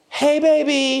 Hey,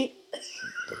 baby.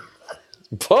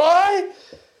 Boy.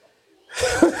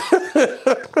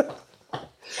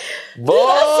 Boy. Did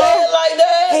I say it like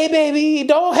that? Hey, baby.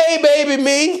 Don't hey, baby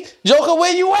me. Joker,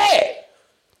 where you at?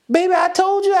 Baby, I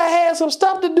told you I had some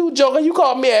stuff to do, Joker. You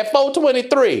called me at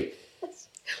 4:23.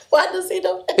 Why does he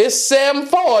know that? It's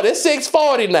 7:40. It's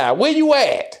 6:40 now. Where you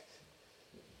at?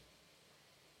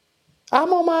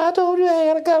 I told you I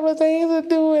had a couple of things to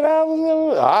do. And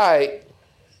all right.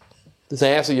 Just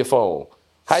answer your phone.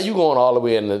 How you going all the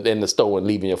way in the store and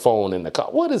leaving your phone in the car?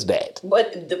 What is that?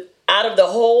 But out of the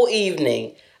whole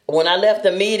evening, when I left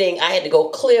the meeting, I had to go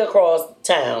clear across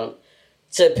town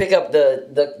to pick up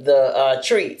the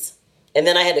treats. And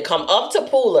then I had to come up to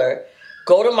Pooler,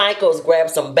 go to Michael's, grab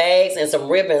some bags and some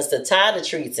ribbons to tie the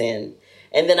treats in.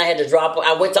 And then I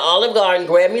went to Olive Garden,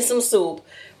 grabbed me some soup,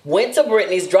 went to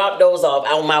Brittany's, dropped those off.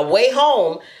 On my way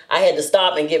home, I had to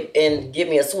stop and give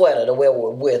me a sweater to wear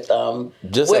with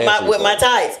my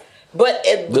tights. But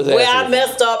where I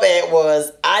messed up at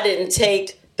was I didn't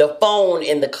take the phone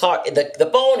in the car, the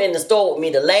phone in the store with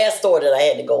me, the last store that I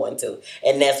had to go into.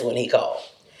 And that's when he called.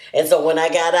 And so when I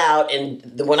got out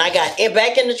and when I got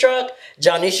back in the truck,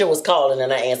 Johnisha was calling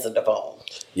and I answered the phone.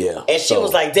 Yeah. And she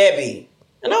was like, Debbie.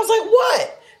 And I was like,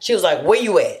 what? She was like, where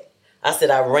you at? I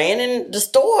said, I ran in the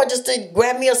store just to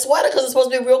grab me a sweater because it's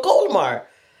supposed to be real cold tomorrow.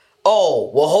 Oh,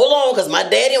 well, hold on, because my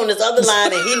daddy on this other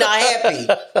line and he not happy.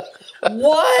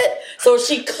 What? So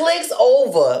she clicks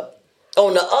over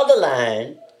on the other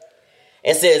line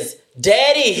and says,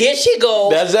 Daddy, here she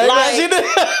goes. That's exactly what she did.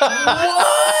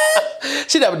 What?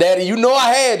 She said, Daddy, you know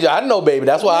I had you. I know, baby.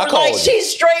 That's why I called you. She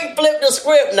straight flipped the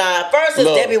script now. First is,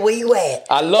 Debbie, where you at?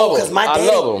 I love him. I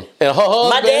love him. And her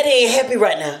husband. My daddy ain't happy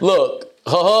right now. Look,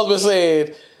 her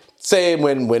husband said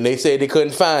when they said they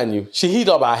couldn't find you, he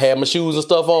thought I had my shoes and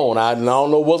stuff on. I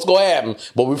don't know what's going to happen,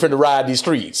 but we finna ride these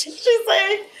streets. She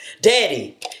said,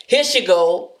 Daddy, here she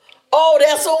go. Oh,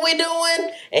 that's what we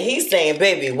doing? And he's saying,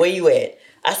 baby, where you at?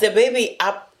 I said, baby,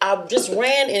 I just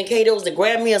ran in Cato's to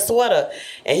grab me a sweater.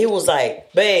 And he was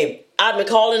like, babe, I've been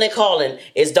calling and calling.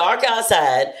 It's dark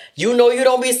outside. You know you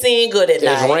don't be seeing good at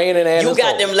night. It's raining and you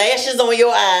got them lashes on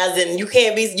your eyes and you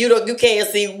can't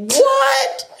see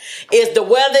what? It's the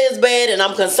weather is bad and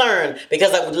I'm concerned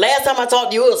because last time I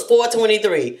talked to you it was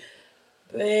 4:23.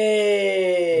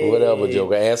 Babe. Whatever,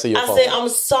 Joker. Answer your phone. I said, I'm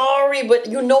sorry, but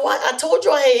you know what? I told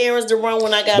you I had errands to run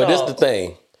when I got off. But this the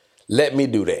thing. Let me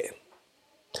do that.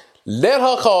 Let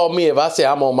her call me if I say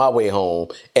I'm on my way home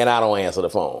and I don't answer the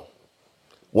phone.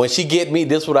 When she get me,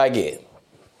 this what I get.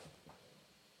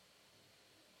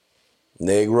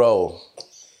 Negro.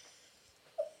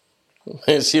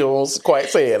 And she don't quite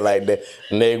say it like that.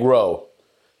 Negro.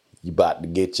 You about to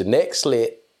get your neck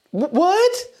slit.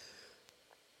 What?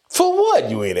 For what?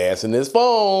 You ain't answering this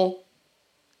phone.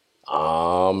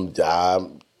 I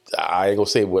ain't gonna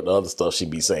say what the other stuff she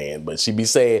be saying, but she be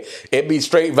saying it be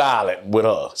straight violent with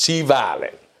her. She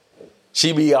violent.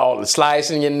 She be all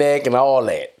slicing your neck and all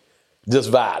that. Just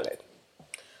violent.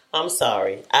 I'm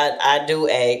sorry. I do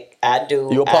act. I do.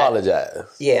 You apologize.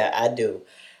 Yeah, I do.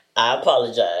 I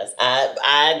apologize.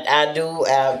 I do.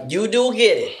 You do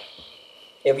get it.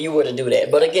 If you were to do that.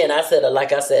 But again, I said,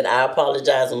 I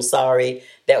apologize. I'm sorry.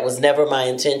 That was never my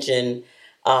intention.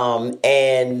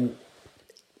 And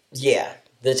yeah,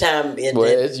 the time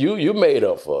you made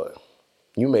up for it.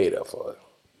 You made up for it.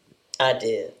 I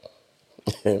did.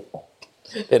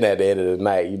 And at the end of the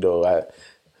night,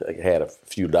 I had a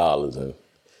few dollars and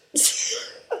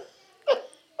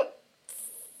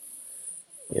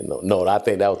no, I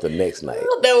think that was the next night.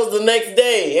 That was the next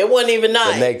day. It wasn't even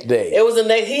night. The next day. It was the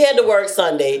next. He had to work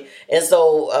Sunday, and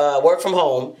so work from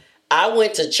home. I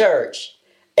went to church,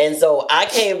 and so I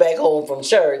came back home from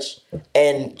church,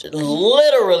 and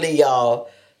literally, y'all,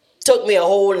 took me a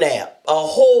whole nap.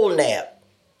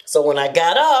 So when I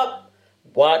got up,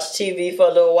 watched TV for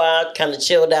a little while, kind of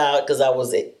chilled out because I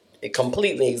was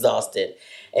completely exhausted,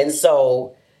 and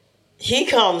so he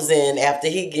comes in after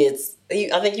he gets.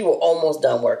 I think you were almost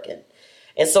done working.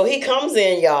 And so he comes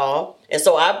in, y'all. And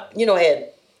so I, had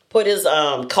put his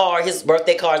his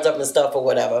birthday cards up and stuff or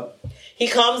whatever. He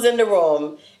comes in the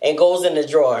room and goes in the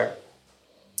drawer.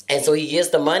 And so he gets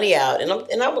the money out. And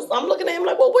I'm looking at him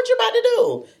like, well, what you about to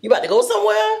do? You about to go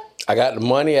somewhere? I got the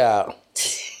money out.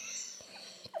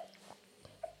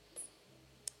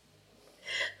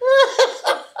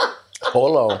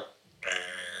 Hold on.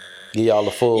 Give y'all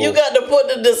the full. You got to put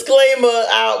the disclaimer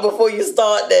out before you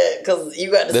start that because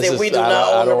you got to say we do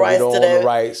not own the rights to that.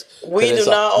 We do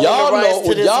not own the rights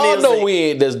to this music. Y'all know we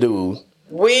ain't this dude.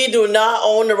 We do not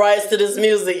own the rights to this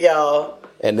music, y'all.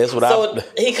 And that's what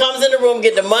he comes in the room,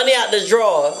 get the money out the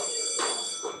drawer,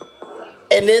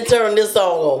 and then turn this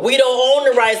song on. We don't own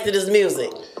the rights to this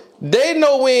music. They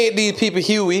know we ain't these people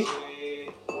Huey.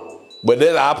 But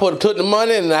then I took the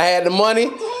money and I had the money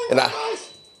and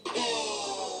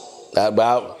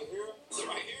about. Right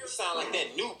here sound like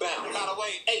that new bound. By the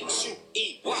way,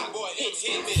 H-U-E-Y, boy, hits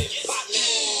hit me.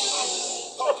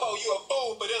 Popo, you a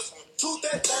fool for this one. Toot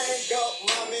that thing up,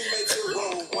 mommy, make it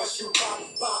roll. Once you pop,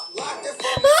 lock it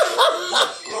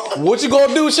from me. What you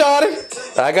gonna do,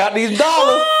 shawty? I got these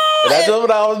dollars. And that's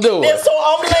what I was doing. And so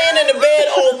I'm laying in the bed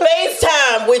on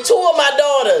FaceTime with two of my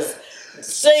daughters.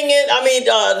 Singing,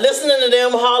 listening to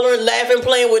them, hollering, laughing,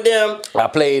 playing with them. I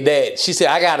played that. She said,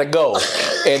 I gotta go.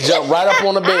 And jumped right up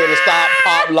on the bed and stopped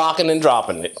pop, locking, and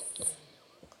dropping it.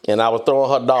 And I was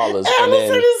throwing her dollars. And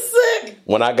then is sick.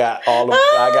 When I got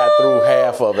through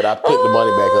half of it, I put the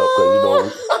money back up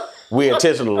because, we're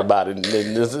intentional about it. And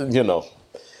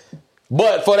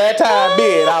But for that time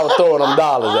being, I was throwing them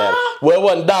dollars at her. Well, it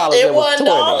wasn't dollars, it was 20.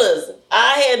 Dollars.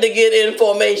 I had to get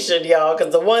information, y'all,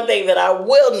 because the one thing that I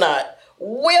will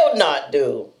not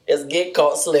do is get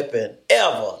caught slipping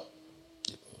ever.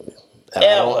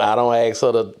 I don't ask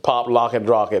her to pop, lock, and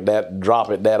drop it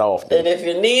that often. And if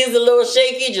your knees a little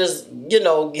shaky, just get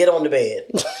on the bed.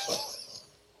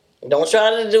 Don't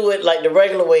try to do it like the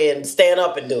regular way and stand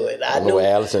up and do it. I knew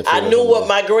what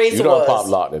my grace was. You don't pop,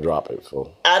 lock, and drop it.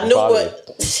 So I knew what.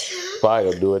 Probably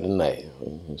gonna do it tonight.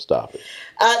 Stop it.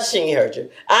 She ain't heard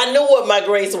you. I knew what my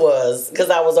grace was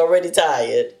because I was already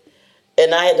tired.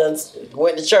 And I had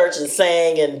went to church and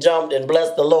sang and jumped and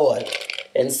blessed the Lord.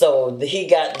 And so he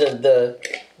got the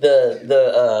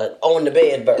on the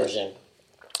bed version.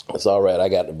 It's all right. I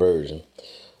got the version.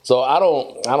 So I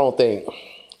don't think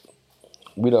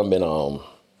we done been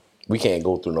we can't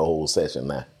go through the whole session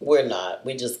now. We're not.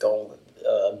 We just gonna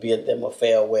bid them a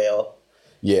farewell.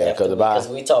 Yeah, because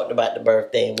we talked about the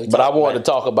birthday. But I want to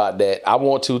talk about that. I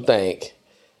want to thank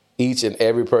each and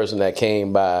every person that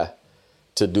came by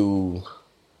to do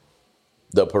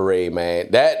the parade,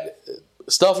 man. That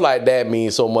stuff like that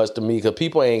means so much to me because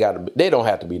people ain't got to. They don't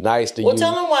have to be nice to you. Well,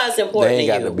 tell them why it's important They ain't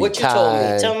to got you. to be What you told me.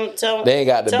 kind. Tell They ain't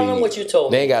got to tell be. them what you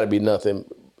told me. They ain't got to be nothing.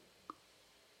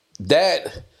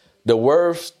 That the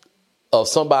worth of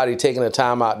somebody taking the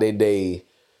time out their day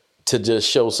to just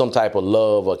show some type of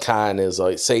love or kindness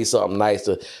or say something nice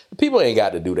to people ain't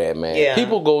got to do that, man. Yeah.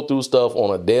 People go through stuff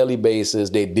on a daily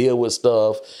basis. They deal with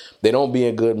stuff. They don't be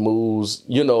in good moods,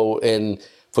 and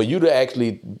for you to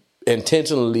actually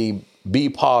intentionally be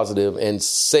positive and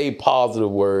say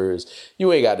positive words,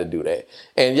 you ain't got to do that.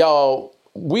 And y'all,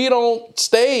 we don't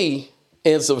stay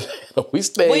in Savannah. We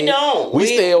stay. We don't. We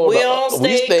stay on. We don't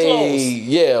stay close.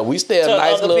 Yeah, we stay a to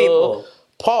nice other little people.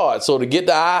 part. So to get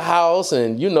to our house,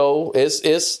 and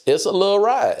it's a little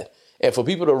ride. And for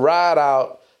people to ride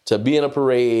out to be in a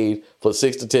parade for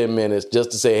 6 to 10 minutes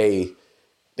just to say hey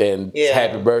and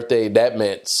happy birthday, that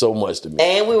meant so much to me.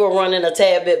 And we were running a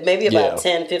tad bit, maybe about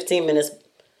Yeah. 10, 15 minutes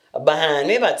behind.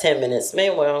 Maybe about 10 minutes.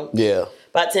 Yeah.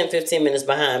 About 10, 15 minutes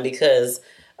behind because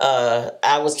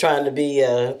I was trying to be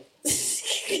a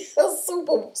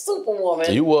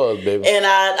superwoman. You was, baby. And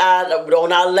I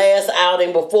on our last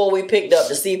outing before we picked up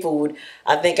the seafood,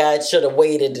 I think I should have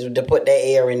waited to put that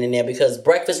air in there because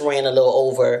breakfast ran a little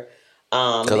over.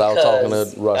 Because I was talking to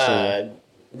Rasheen.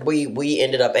 We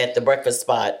ended up at the breakfast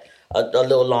spot a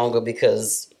little longer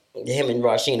because him and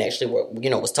Rasheen actually were,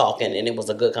 was talking and it was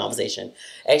a good conversation.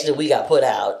 Actually, we got put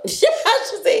out. I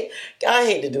should say, I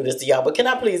hate to do this to y'all, but can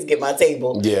I please get my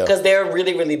table? Yeah. Because they're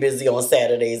really, really busy on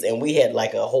Saturdays and we had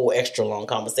like a whole extra long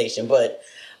conversation. But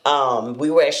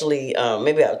we were actually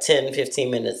maybe about 10,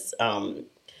 15 minutes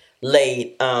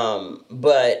late.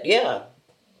 But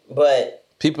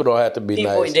People don't have to be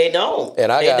nice. They don't.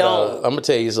 And I'm don't. gonna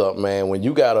tell you something, man. When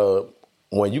you got a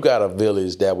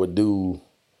village that would do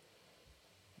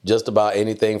just about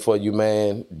anything for you,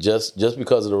 man, just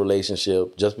because of the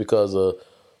relationship, just because of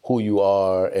who you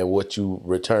are and what you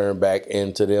return back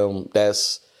into them,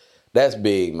 that's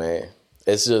big, man.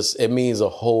 It means a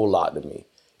whole lot to me.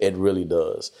 It really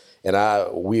does. And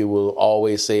we will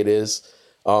always say this.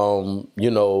 I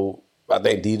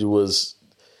think Deidre was.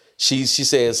 She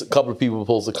says a couple of people were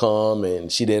supposed to come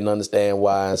and she didn't understand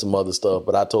why and some other stuff.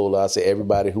 But I told her, I said,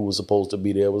 everybody who was supposed to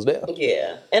be there was there.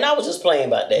 Yeah. And I was just playing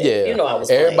about that. Yeah. I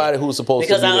was everybody playing. who was supposed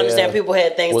because to be there. Because I understand people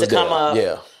had things to come up.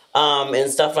 Yeah.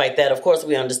 And stuff like that. Of course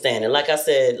we understand. And like I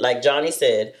said, like Johnny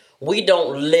said, we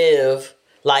don't live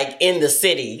like in the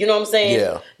city. You know what I'm saying?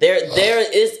 Yeah.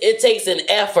 It takes an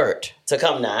effort to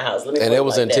come to our house. Let me and put it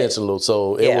was like intentional. That.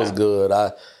 So it was good.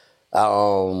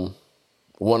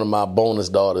 One of my bonus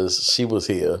daughters, she was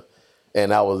here,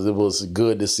 and it was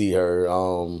good to see her.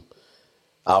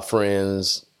 Our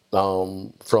friends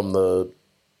from the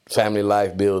Family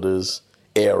Life Builders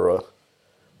era,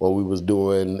 when we was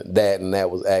doing that, and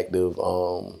that was active.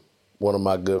 One of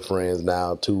my good friends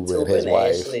now, Tuba and his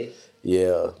wife. Ashley.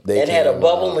 Yeah, they had a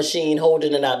bubble machine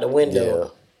holding it out the window. Yeah.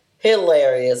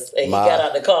 Hilarious. And he got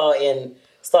out the car and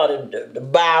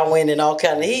started bowing and all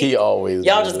kind of. He always.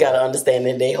 Y'all just gotta understand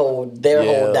that their whole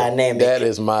dynamic. That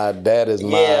is my.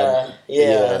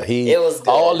 Yeah. It was good.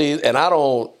 All these, and I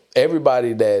don't.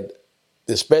 Everybody that,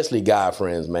 especially guy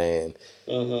friends, man,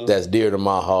 that's dear to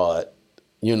my heart.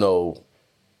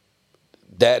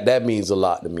 That means a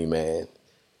lot to me, man.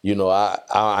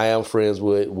 I am friends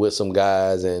with some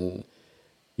guys, and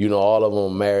all of them are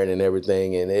married and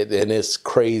everything, and it's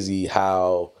crazy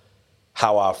how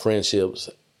our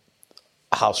friendships,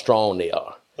 how strong they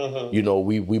are.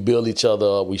 Mm-hmm. We build each other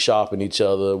up, we sharpen each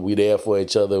other, we there for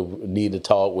each other, need to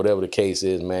talk, whatever the case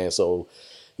is, man. So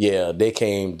yeah, they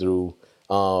came through.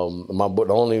 My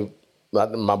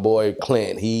boy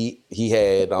Clint, he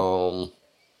had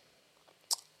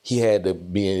to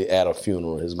be at a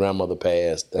funeral. His grandmother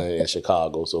passed in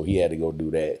Chicago, so he had to go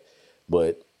do that.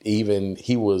 But even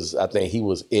I think he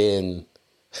was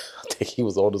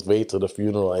on his way to the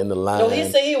funeral in the line. No, he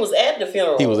said he was at the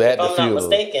funeral. He was at the funeral. If I'm not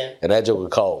mistaken. And that joker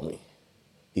called me.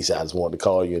 He said, I just wanted to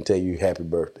call you and tell you happy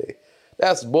birthday.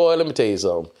 Boy, let me tell you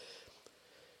something.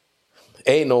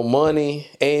 Ain't no money,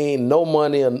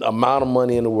 amount of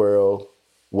money in the world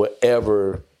will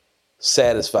ever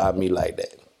satisfy me like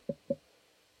that.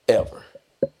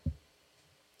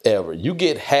 Ever. You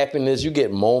get happiness, you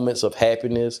get moments of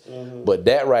happiness, but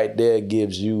that right there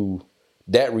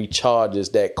that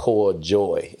recharges that core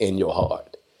joy in your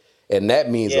heart. And that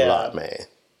means a lot, man.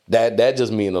 That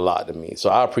just means a lot to me.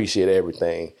 So I appreciate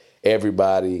everything,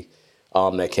 everybody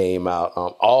that came out,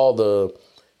 all the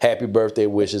happy birthday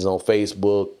wishes on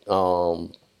Facebook,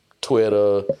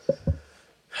 Twitter,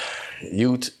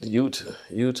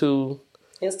 YouTube.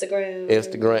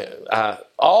 Instagram.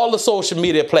 All the social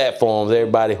media platforms,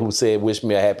 everybody who said wish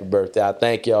me a happy birthday, I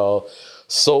thank y'all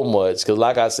so much. Because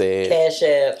like I said, Cash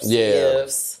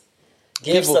apps,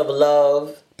 gifts of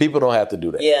love. People don't have to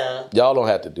do that. Yeah. Y'all don't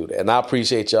have to do that. And I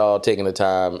appreciate y'all taking the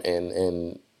time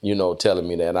and telling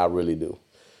me that, and I really do.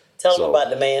 Tell them about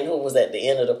the man who was at the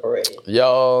end of the parade.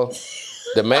 Y'all,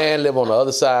 the man lived on the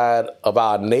other side of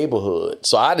our neighborhood.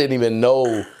 So I didn't even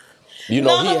know, None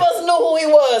of us knew who he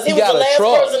was. He was the last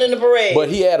person in the parade. But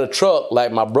he had a truck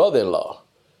like my brother-in-law.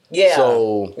 Yeah.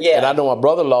 So, and I know my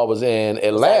brother-in-law was in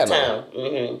Atlanta,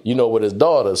 with his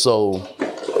daughter. So,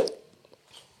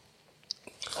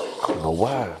 I don't know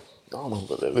why. I don't know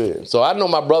what that is. So I know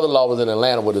my brother-in-law was in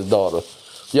Atlanta with his daughter.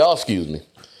 Y'all excuse me.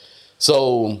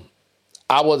 So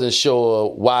I wasn't sure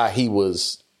why he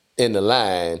was in the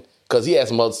line because he had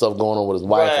some other stuff going on with his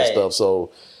wife and stuff.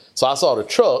 So I saw the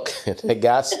truck and the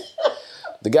guy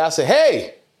said,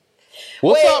 "Hey,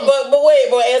 what's up?"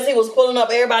 But as he was pulling up,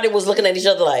 everybody was looking at each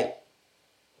other like,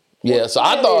 yeah, so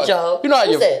I thought, you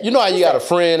got a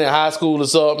friend in high school or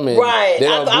something, and they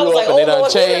done grew up and they done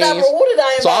changed.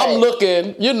 So I'm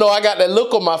looking, I got that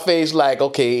look on my face like,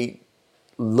 okay,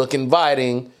 look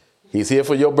inviting. He's here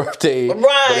for your birthday.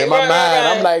 Right, but in my mind,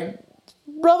 I'm like,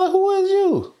 brother, who is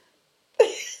you?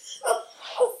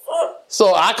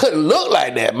 So I couldn't look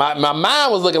like that. My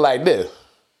mind was looking like this.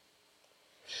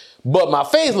 But my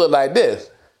face looked like this.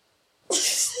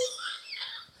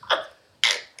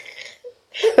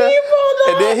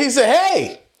 And then he said,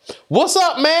 "Hey, what's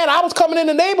up, man? I was coming in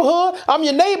the neighborhood. I'm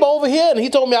your neighbor over here." And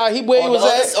he told me where he was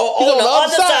at. He's on the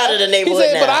other side of the neighborhood. He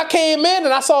said, but I came in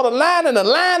and I saw the line, and the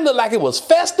line looked like it was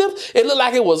festive. It looked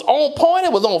like it was on point.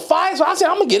 It was on fire. So I said,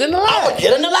 I'm going to get in the line.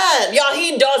 Y'all,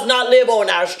 he does not live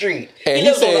on our street. He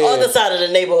lives on the other side of the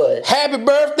neighborhood. "Happy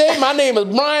birthday. My name is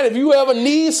Brian. If you ever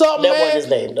need something, that wasn't his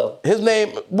name, though.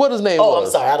 What his name was? Oh,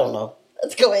 I'm sorry. I don't know.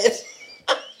 Let's go ahead.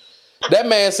 That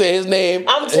man said his name,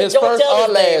 his first or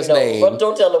last name. But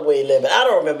don't tell him where he lives. I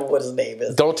don't remember what his name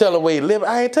is. Don't tell him where he lives.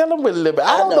 I ain't telling him where he lives.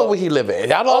 I don't know where he lives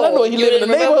at. All I know he lives in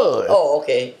the neighborhood. Oh,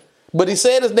 okay. But he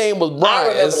said his name was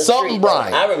Brian. It's something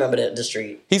Brian. I remember the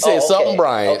street. He said something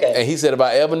Brian. Okay. And he said if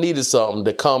I ever needed something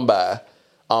to come by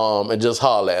and just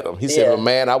holler at him. He said, well,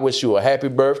 man, I wish you a happy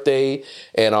birthday.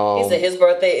 And he said his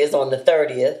birthday is on the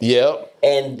 30th. Yep.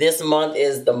 And this month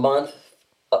is the month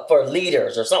for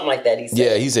leaders or something like that, he said.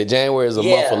 Yeah, he said January is a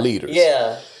month for leaders.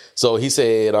 Yeah. So he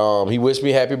said he wished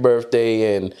me happy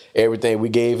birthday and everything. We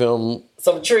gave him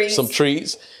some treats. And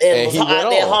he was out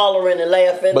there hollering and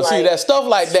laughing. But see, that stuff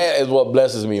like that is what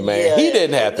blesses me, man. Yeah. He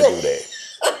didn't have to do that.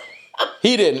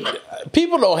 He didn't.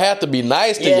 People don't have to be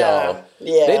nice to y'all.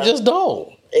 Yeah. They just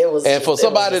don't. For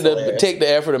somebody to take the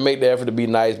effort and make the effort to be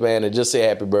nice, man, and just say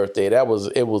happy birthday,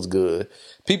 it was good.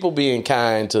 People being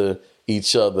kind to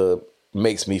each other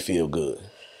makes me feel good.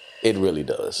 It really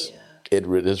does. Yeah.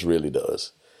 This really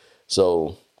does.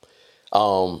 So,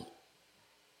 my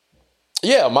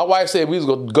wife said we was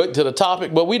gonna go to the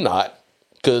topic, but we not,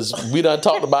 because we done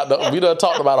talked about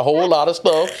a whole lot of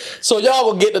stuff. So y'all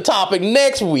will get the topic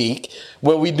next week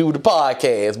when we do the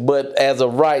podcast. But as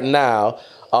of right now,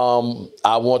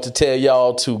 I want to tell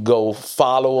y'all to go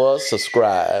follow us,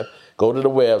 subscribe, go to the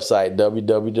website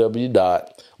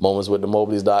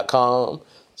www.momentswiththemobleys.com.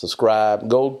 Subscribe.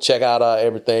 Go check out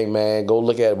everything, man. Go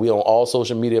look at it. We on all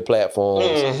social media platforms.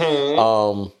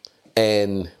 Mm-hmm.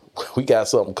 And we got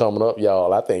something coming up,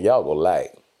 y'all. I think y'all gonna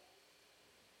like.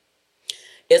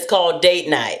 It's called Date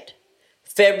Night,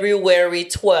 February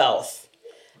 12th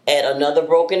at Another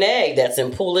Broken Egg. That's in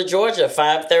Pooler, Georgia,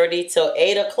 5:30 till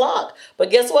 8 o'clock.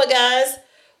 But guess what, guys?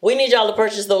 We need y'all to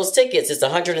purchase those tickets. It's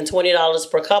 $120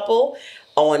 per couple.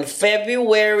 On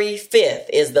February 5th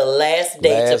is the last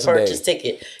day to purchase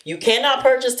ticket. You cannot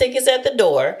purchase tickets at the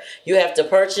door. You have to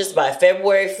purchase by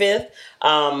February 5th.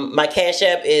 My Cash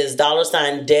App is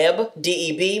 $Deb,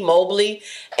 D-E-B, Mobley.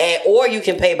 Or you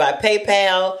can pay by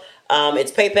PayPal.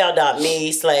 It's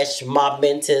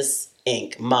paypal.me/Mobmentus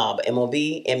Inc. Mob,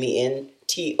 MOBMENTOUS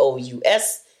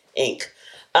Inc.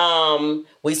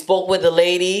 We spoke with a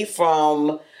lady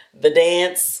from the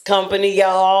dance company,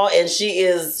 y'all, and I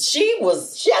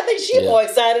think she's more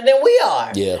excited than we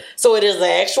are. Yeah. So it is an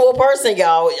actual person,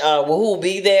 y'all, who will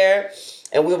be there,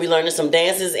 and we'll be learning some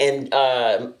dances, and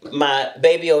my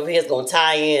baby over here is going to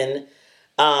tie in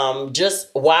just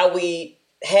why we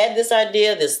had this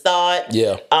idea, this thought,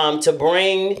 to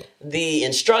bring the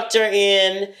instructor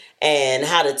in and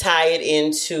how to tie it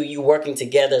into you working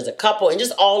together as a couple and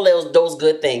just all those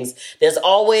good things. There's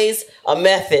always a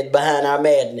method behind our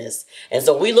madness. And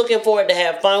so we're looking forward to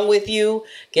have fun with you.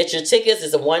 Get your tickets.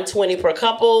 It's $120 per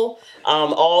couple.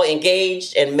 All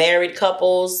engaged and married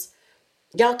couples.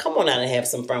 Y'all come on out and have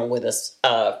some fun with us.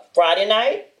 Friday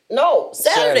night? No,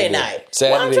 Saturday night.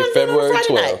 Saturday, February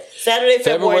 12th. Saturday,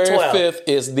 February 12th. 5th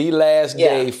is the last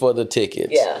day for the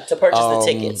tickets. Yeah, to purchase the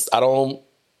tickets.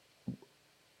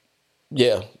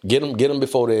 Get them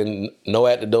before then. No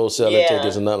at the door selling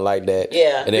tickets and nothing like that.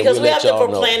 Yeah, and then because we have to, for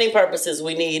know. planning purposes,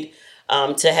 we need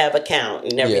to have a count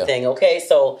and everything. Okay,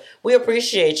 so we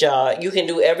appreciate y'all. You can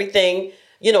do everything.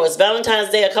 You know, it's Valentine's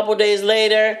Day a couple days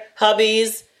later.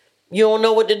 Hubbies, you don't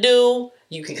know what to do.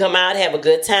 You can come out, have a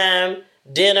good time,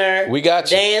 dinner. We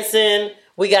got you. Dancing.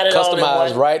 We got it all in one.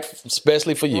 Customized right,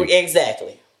 especially for you.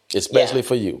 Exactly. Especially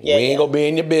for you. We ain't gonna be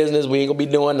in your business. We ain't gonna be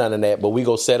doing none of that. But we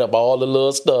gonna set up all the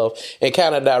little stuff and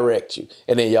kind of direct you.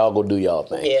 And then y'all go do y'all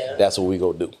thing. Yeah. That's what we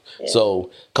gonna do. Yeah.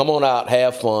 So come on out,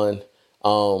 have fun.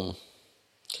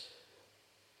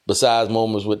 Besides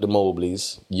Moments with the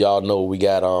Mobleys, y'all know we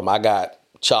got I got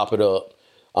Chop It Up.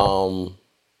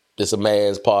 It's a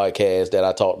man's podcast that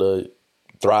I talk to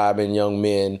thriving young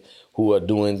men who are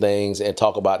doing things and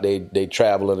talk about they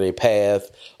travel and their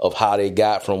path of how they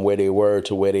got from where they were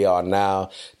to where they are now,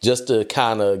 just to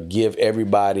kind of give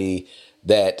everybody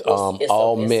that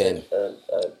men. An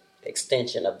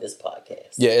extension of this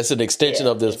podcast. Yeah, it's an extension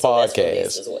of this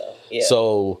podcast as well. Yeah.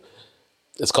 So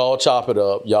it's called Chop It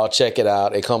Up. Y'all check it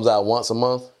out. It comes out once a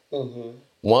month. Mm-hmm.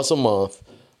 Once a month.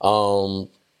 And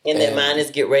then mine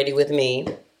is Get Ready With Me.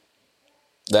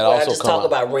 That where also I just talk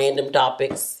about random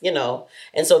topics, you know.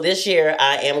 And so this year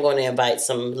I am going to invite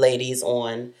some ladies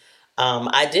on.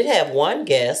 I did have one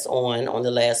guest on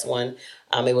the last one.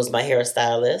 It was my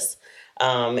hairstylist.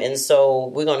 And so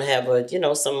we're going to have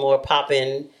some more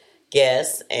pop-in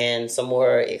guests and some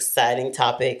more exciting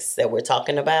topics that we're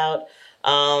talking about.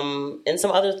 And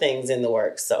some other things in the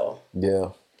works. So yeah.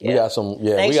 We got some.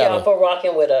 Yeah, thanks y'all for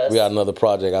rocking with us. We got another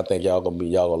project. I think y'all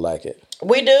gonna like it.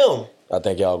 We do. I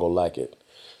think y'all gonna like it.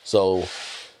 So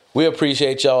we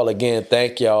appreciate y'all again.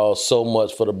 Thank y'all so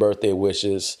much for the birthday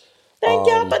wishes. Thank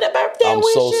y'all for the birthday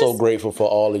wishes. I'm so grateful for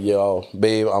all of y'all,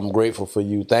 babe. I'm grateful for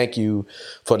you. Thank you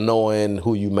for knowing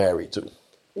who you married to.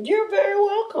 You're very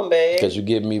welcome, babe. Because you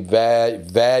give me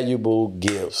valuable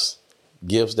gifts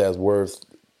that's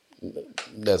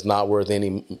not worth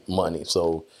any money.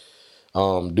 So.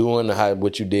 Doing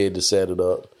what you did to set it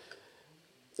up,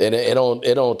 and it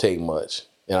don't take much.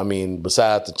 And I mean,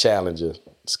 besides the Challenger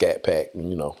Scat Pack,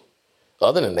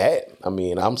 other than that, I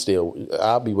mean,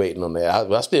 I'll be waiting on that.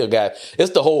 I still got,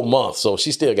 it's the whole month, so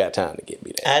she still got time to get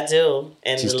me that. I do,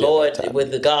 and the Lord,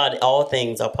 with the God, all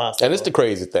things are possible. And it's the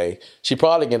crazy thing. She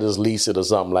probably can just lease it or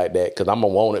something like that because I'm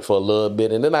gonna want it for a little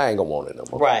bit, and then I ain't gonna want it no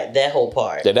more. Right, that whole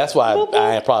part. Yeah, that's why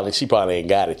she probably ain't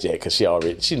got it yet because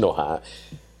she know how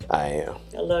I am.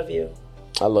 I love you.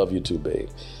 I love you too, babe.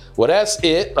 Well, that's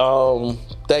it.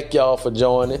 Thank y'all for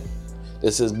joining.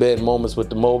 This has been Moments with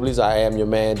the Mobleys. I am your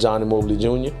man, Johnny Mobley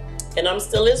Jr. And I'm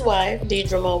still his wife,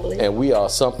 Deidre Mobley. And we are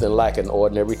something like an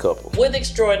ordinary couple. With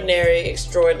extraordinary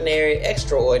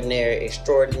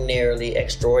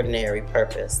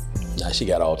purpose. Now she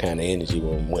got all kind of energy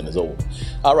when it's over.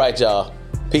 All right, y'all.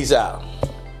 Peace out.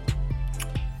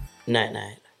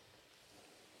 Night-night.